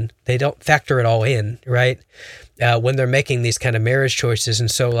sin. They don't factor it all in, right? When they're making these kind of marriage choices. And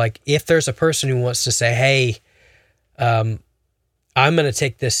so like if there's a person who wants to say, hey, I'm going to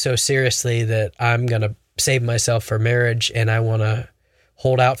take this so seriously that I'm going to save myself for marriage and I want to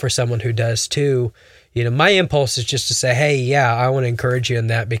hold out for someone who does too, my impulse is just to say, hey, yeah, I want to encourage you in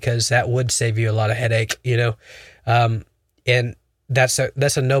that because that would save you a lot of headache, and that's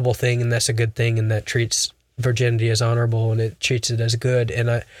a noble thing and that's a good thing, and that treats virginity as honorable and it treats it as good.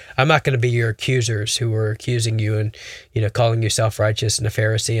 And I'm not going to be your accusers who are accusing you and, calling you self-righteous and a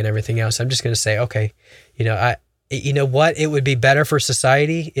Pharisee and everything else. I'm just going to say, okay, it would be better for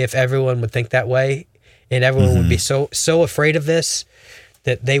society if everyone would think that way, and everyone would be so afraid of this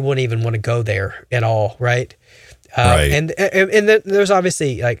that they wouldn't even want to go there at all, right? Right. And then there's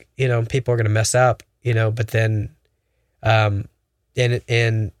obviously like, people are going to mess up, but then,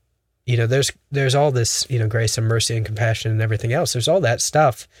 there's all this, grace and mercy and compassion and everything else. There's all that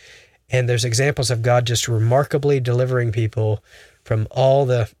stuff. And there's examples of God just remarkably delivering people from all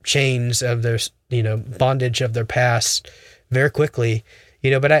the chains of their, bondage of their past very quickly,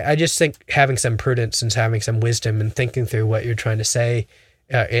 but I just think having some prudence and having some wisdom and thinking through what you're trying to say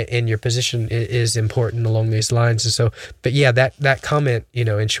in your position is important along these lines. And so, but yeah, that comment,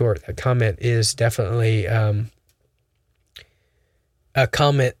 in short, that comment is definitely a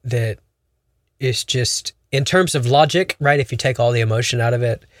comment that is just, in terms of logic, right? If you take all the emotion out of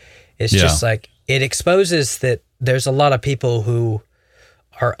it, it's just like, it exposes that there's a lot of people who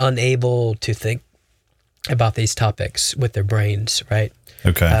are unable to think about these topics with their brains, right?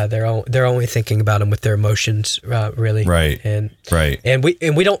 Okay. They're only thinking about them with their emotions, really. Right. And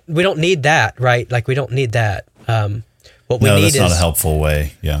we don't need that, right? Like we don't need that. What we need is not a helpful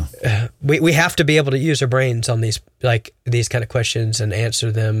way. Yeah. We have to be able to use our brains on these kind of questions and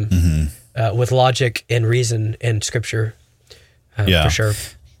answer them with logic and reason and scripture. For sure.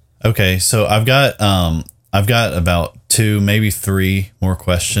 Okay, so I've got about 2, maybe 3 more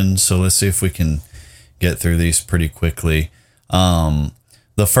questions. So let's see if we can get through these pretty quickly.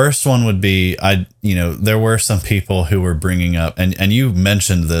 The first one would be, there were some people who were bringing up, and you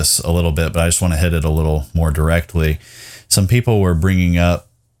mentioned this a little bit, but I just want to hit it a little more directly. Some people were bringing up,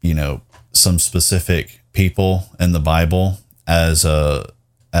 some specific people in the Bible as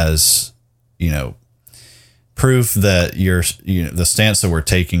proof that the stance that we're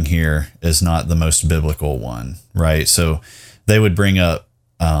taking here is not the most biblical one, right? So they would bring up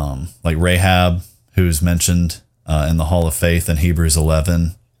like Rahab, who's mentioned in the Hall of Faith in Hebrews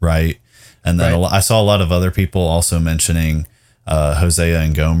 11, right? And then I saw a lot of other people also mentioning Hosea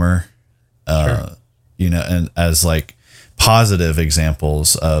and Gomer, you know, and as like positive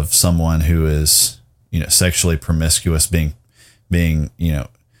examples of someone who is, you know, sexually promiscuous being, you know,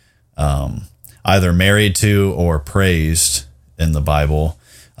 either married to or praised in the Bible.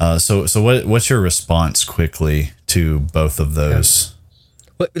 So what's your response quickly to both of those?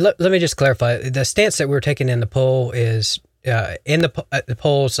 Well, let me just clarify. The stance that we're taking in the poll is in the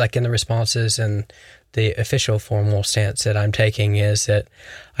polls, like in the responses, and the official formal stance that I'm taking is that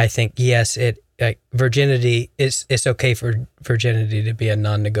I think, yes, virginity it's okay for virginity to be a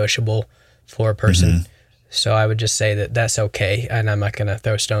non-negotiable for a person. Mm-hmm. So I would just say that that's okay, and I'm not going to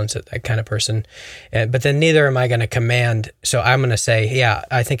throw stones at that kind of person. But then neither am I going to command. So I'm going to say, yeah,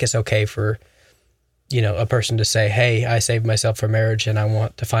 I think it's okay for, you know, a person to say, hey, I saved myself for marriage, and I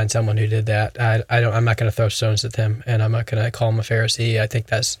want to find someone who did that. I'm not going to throw stones at them, and I'm not going to call them a Pharisee. I think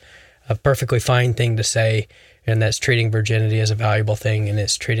that's a perfectly fine thing to say, and that's treating virginity as a valuable thing, and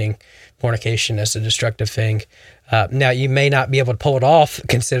it's treating fornication as a destructive thing. Now, you may not be able to pull it off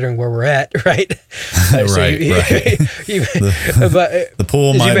considering where we're at, right? Right. The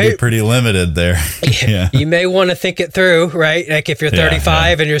pool might be pretty limited there. Yeah. You may want to think it through, right? Like if you're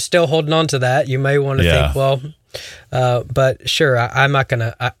 35 and you're still holding on to that, you may want to think, well, but sure, I'm not going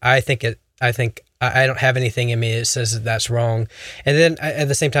to, I think I don't have anything in me that says that that's wrong. And then at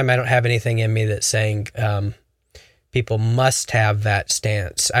the same time, I don't have anything in me that's saying people must have that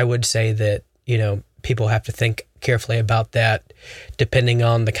stance. I would say that, you know, people have to think carefully about that depending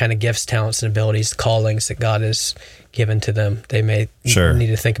on the kind of gifts, talents, and abilities, callings that God has given to them. They may need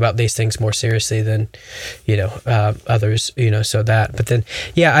to think about these things more seriously than, you know, others, you know, so that. But then,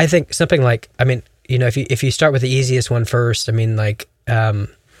 yeah, I think something like, I mean, you know, if you start with the easiest one first, I mean, like, the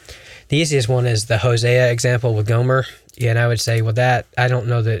easiest one is the Hosea example with Gomer. Yeah, and I would say, well, that, I don't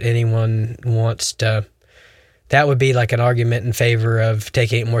know that anyone wants to, that would be like an argument in favor of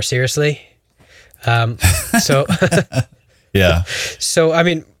taking it more seriously. So, yeah. So, I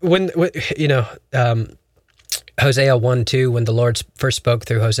mean, when you know, Hosea 1:2, when the Lord first spoke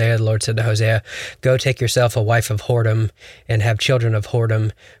through Hosea, the Lord said to Hosea, "Go take yourself a wife of whoredom and have children of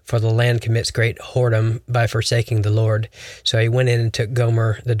whoredom, for the land commits great whoredom by forsaking the Lord." So he went in and took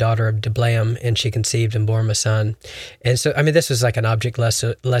Gomer, the daughter of Diblaim, and she conceived and bore him a son. And so, I mean, this was like an object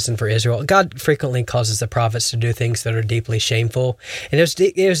lesson for Israel. God frequently causes the prophets to do things that are deeply shameful. And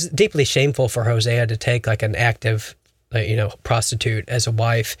it was deeply shameful for Hosea to take like an active, you know, prostitute as a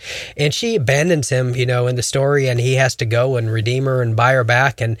wife, and she abandons him, you know, in the story, and he has to go and redeem her and buy her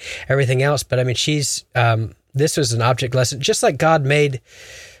back and everything else. But I mean, she's this was an object lesson, just like God made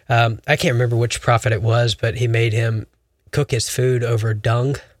I can't remember which prophet it was, but he made him cook his food over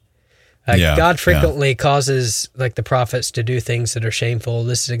dung. God frequently causes like the prophets to do things that are shameful.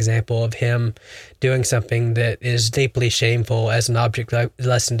 This is an example of him doing something that is deeply shameful as an object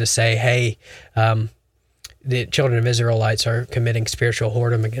lesson to say, hey, the children of Israelites are committing spiritual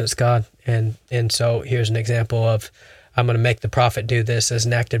whoredom against God. And so here's an example of, I'm going to make the prophet do this as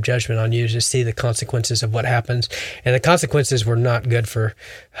an act of judgment on you to see the consequences of what happens. And the consequences were not good for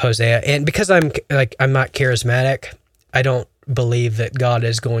Hosea. And because I'm not charismatic, I don't believe that God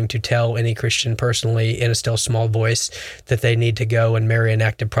is going to tell any Christian personally in a still small voice that they need to go and marry an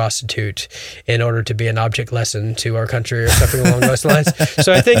active prostitute in order to be an object lesson to our country or something along those lines.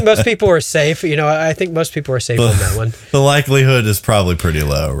 So I think most people are safe. You know, I think most people are safe on that one. The likelihood is probably pretty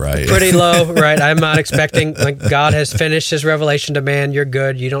low, right? Pretty low, right? I'm not expecting, like, God has finished his revelation to man. You're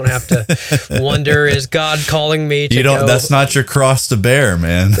good. You don't have to wonder, is God calling me to go? That's not your cross to bear,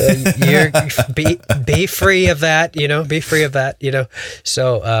 man. Be free of that, you know, be free of that, you know.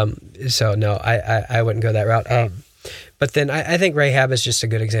 So no, I wouldn't go that route. But then I think Rahab is just a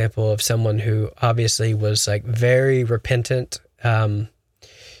good example of someone who obviously was like very repentant.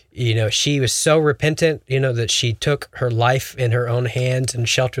 You know, she was so repentant, you know, that she took her life in her own hands and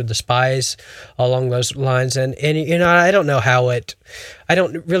sheltered the spies along those lines. And you know, I don't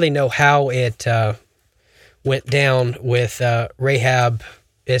really know how it went down with Rahab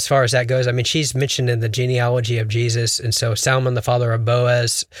as far as that goes. I mean, she's mentioned in the genealogy of Jesus. And so Salmon, the father of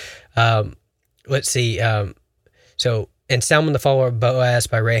Boaz, and Salmon, the father of Boaz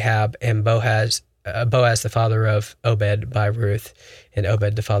by Rahab, and Boaz, the father of Obed by Ruth, and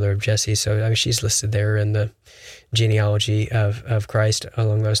Obed, the father of Jesse. So, I mean, she's listed there in the genealogy of Christ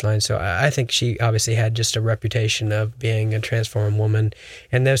along those lines. So I think she obviously had just a reputation of being a transformed woman,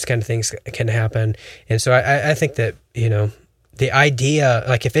 and those kind of things can happen. And so I think that, you know, the idea,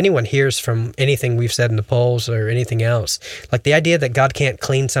 like if anyone hears from anything we've said in the polls or anything else, like the idea that God can't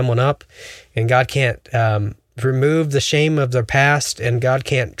clean someone up and God can't remove the shame of their past, and God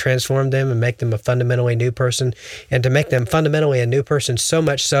can't transform them and make them a fundamentally new person, and to make them fundamentally a new person so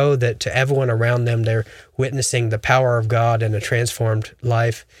much so that to everyone around them, they're witnessing the power of God in a transformed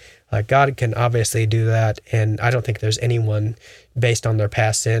life. Like, God can obviously do that, and I don't think there's anyone based on their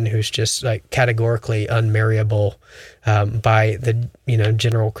past sin who's just like categorically unmarriable by the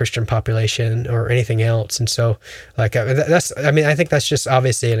general Christian population or anything else. And so, like, I think that's just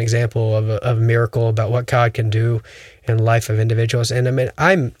obviously an example of a miracle about what God can do in the life of individuals. And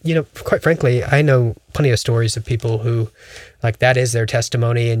I mean, quite frankly, I know plenty of stories of people who, like, that is their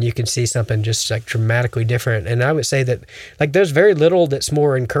testimony, and you can see something just like dramatically different. And I would say that, like, there's very little that's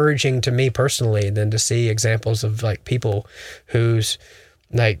more encouraging to me personally than to see examples of like people who's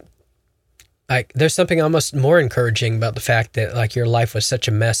like there's something almost more encouraging about the fact that like your life was such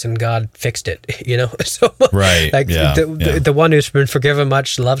a mess and God fixed it, So right, like the one who's been forgiven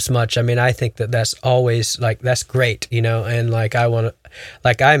much loves much. I mean, I think that's always like, that's great, and like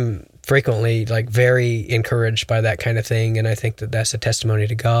I'm frequently like very encouraged by that kind of thing, and I think that that's a testimony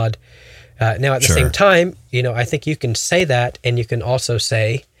to God. Now at the same time, I think you can say that, and you can also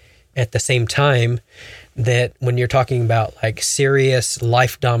say at the same time that when you're talking about like serious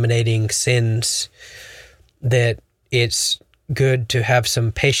life-dominating sins, that it's good to have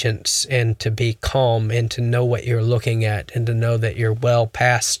some patience and to be calm and to know what you're looking at and to know that you're well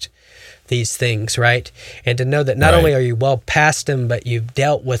past these things, right? And to know that not only are you well past them, but you've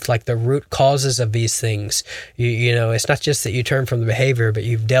dealt with like the root causes of these things. It's not just that you turn from the behavior, but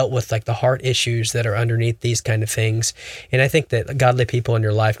you've dealt with like the heart issues that are underneath these kind of things. And I think that godly people in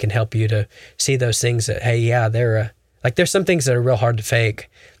your life can help you to see those things that, hey, yeah, there's some things that are real hard to fake.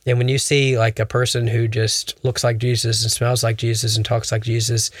 And when you see like a person who just looks like Jesus and smells like Jesus and talks like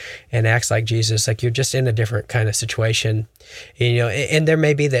Jesus and acts like Jesus, like you're just in a different kind of situation, and there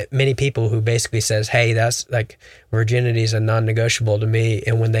may be that many people who basically says, hey, that's like virginity is a non-negotiable to me.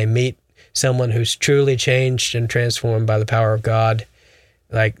 And when they meet someone who's truly changed and transformed by the power of God,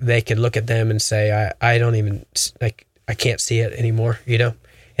 like they could look at them and say, I don't even like, I can't see it anymore, and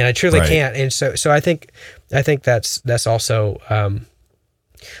I truly can't. And so I think that's also,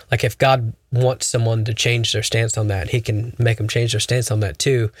 like if God wants someone to change their stance on that, he can make them change their stance on that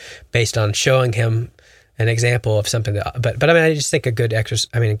too, based on showing him an example of something that, but I mean, I just think a good dose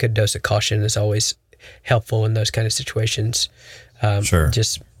of caution is always helpful in those kind of situations.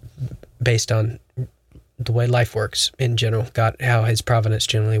 Just based on the way life works in general, God, how his providence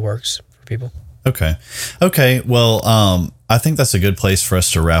generally works for people. Okay. Well, I think that's a good place for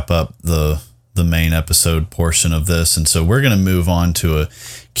us to wrap up the main episode portion of this. And so we're going to move on to a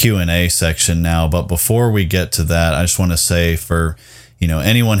Q&A section now. But before we get to that, I just want to say for,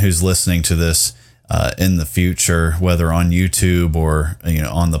 anyone who's listening to this in the future, whether on YouTube or,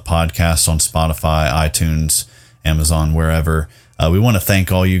 on the podcast, on Spotify, iTunes, Amazon, wherever, we want to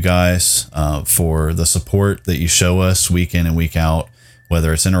thank all you guys for the support that you show us week in and week out,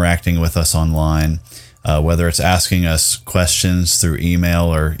 whether it's interacting with us online, whether it's asking us questions through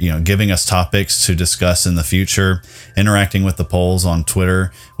email or, giving us topics to discuss in the future, interacting with the polls on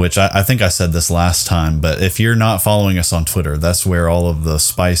Twitter, which I think I said this last time, but if you're not following us on Twitter, that's where all of the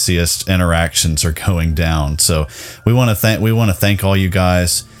spiciest interactions are going down. So we want to thank all you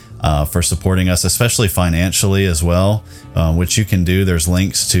guys for supporting us, especially financially as well, which you can do. There's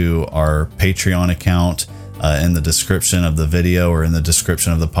links to our Patreon account in the description of the video or in the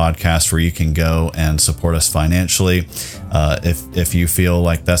description of the podcast, where you can go and support us financially. If you feel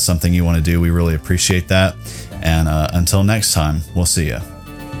like that's something you want to do, we really appreciate that. And until next time, we'll see you.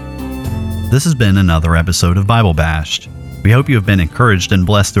 This has been another episode of Bible Bashed. We hope you have been encouraged and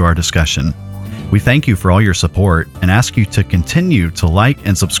blessed through our discussion. We thank you for all your support and ask you to continue to like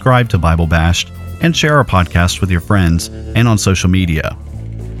and subscribe to Bible Bashed and share our podcast with your friends and on social media.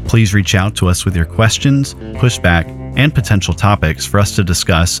 Please reach out to us with your questions, pushback, and potential topics for us to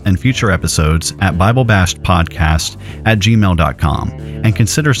discuss in future episodes at BibleBashedPodcast@gmail.com, and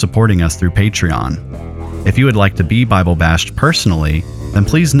consider supporting us through Patreon. If you would like to be Bible Bashed personally, then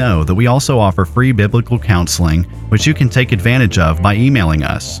please know that we also offer free biblical counseling, which you can take advantage of by emailing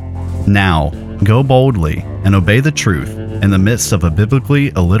us. Now, go boldly and obey the truth in the midst of a biblically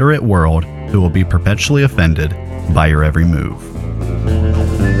illiterate world who will be perpetually offended by your every move.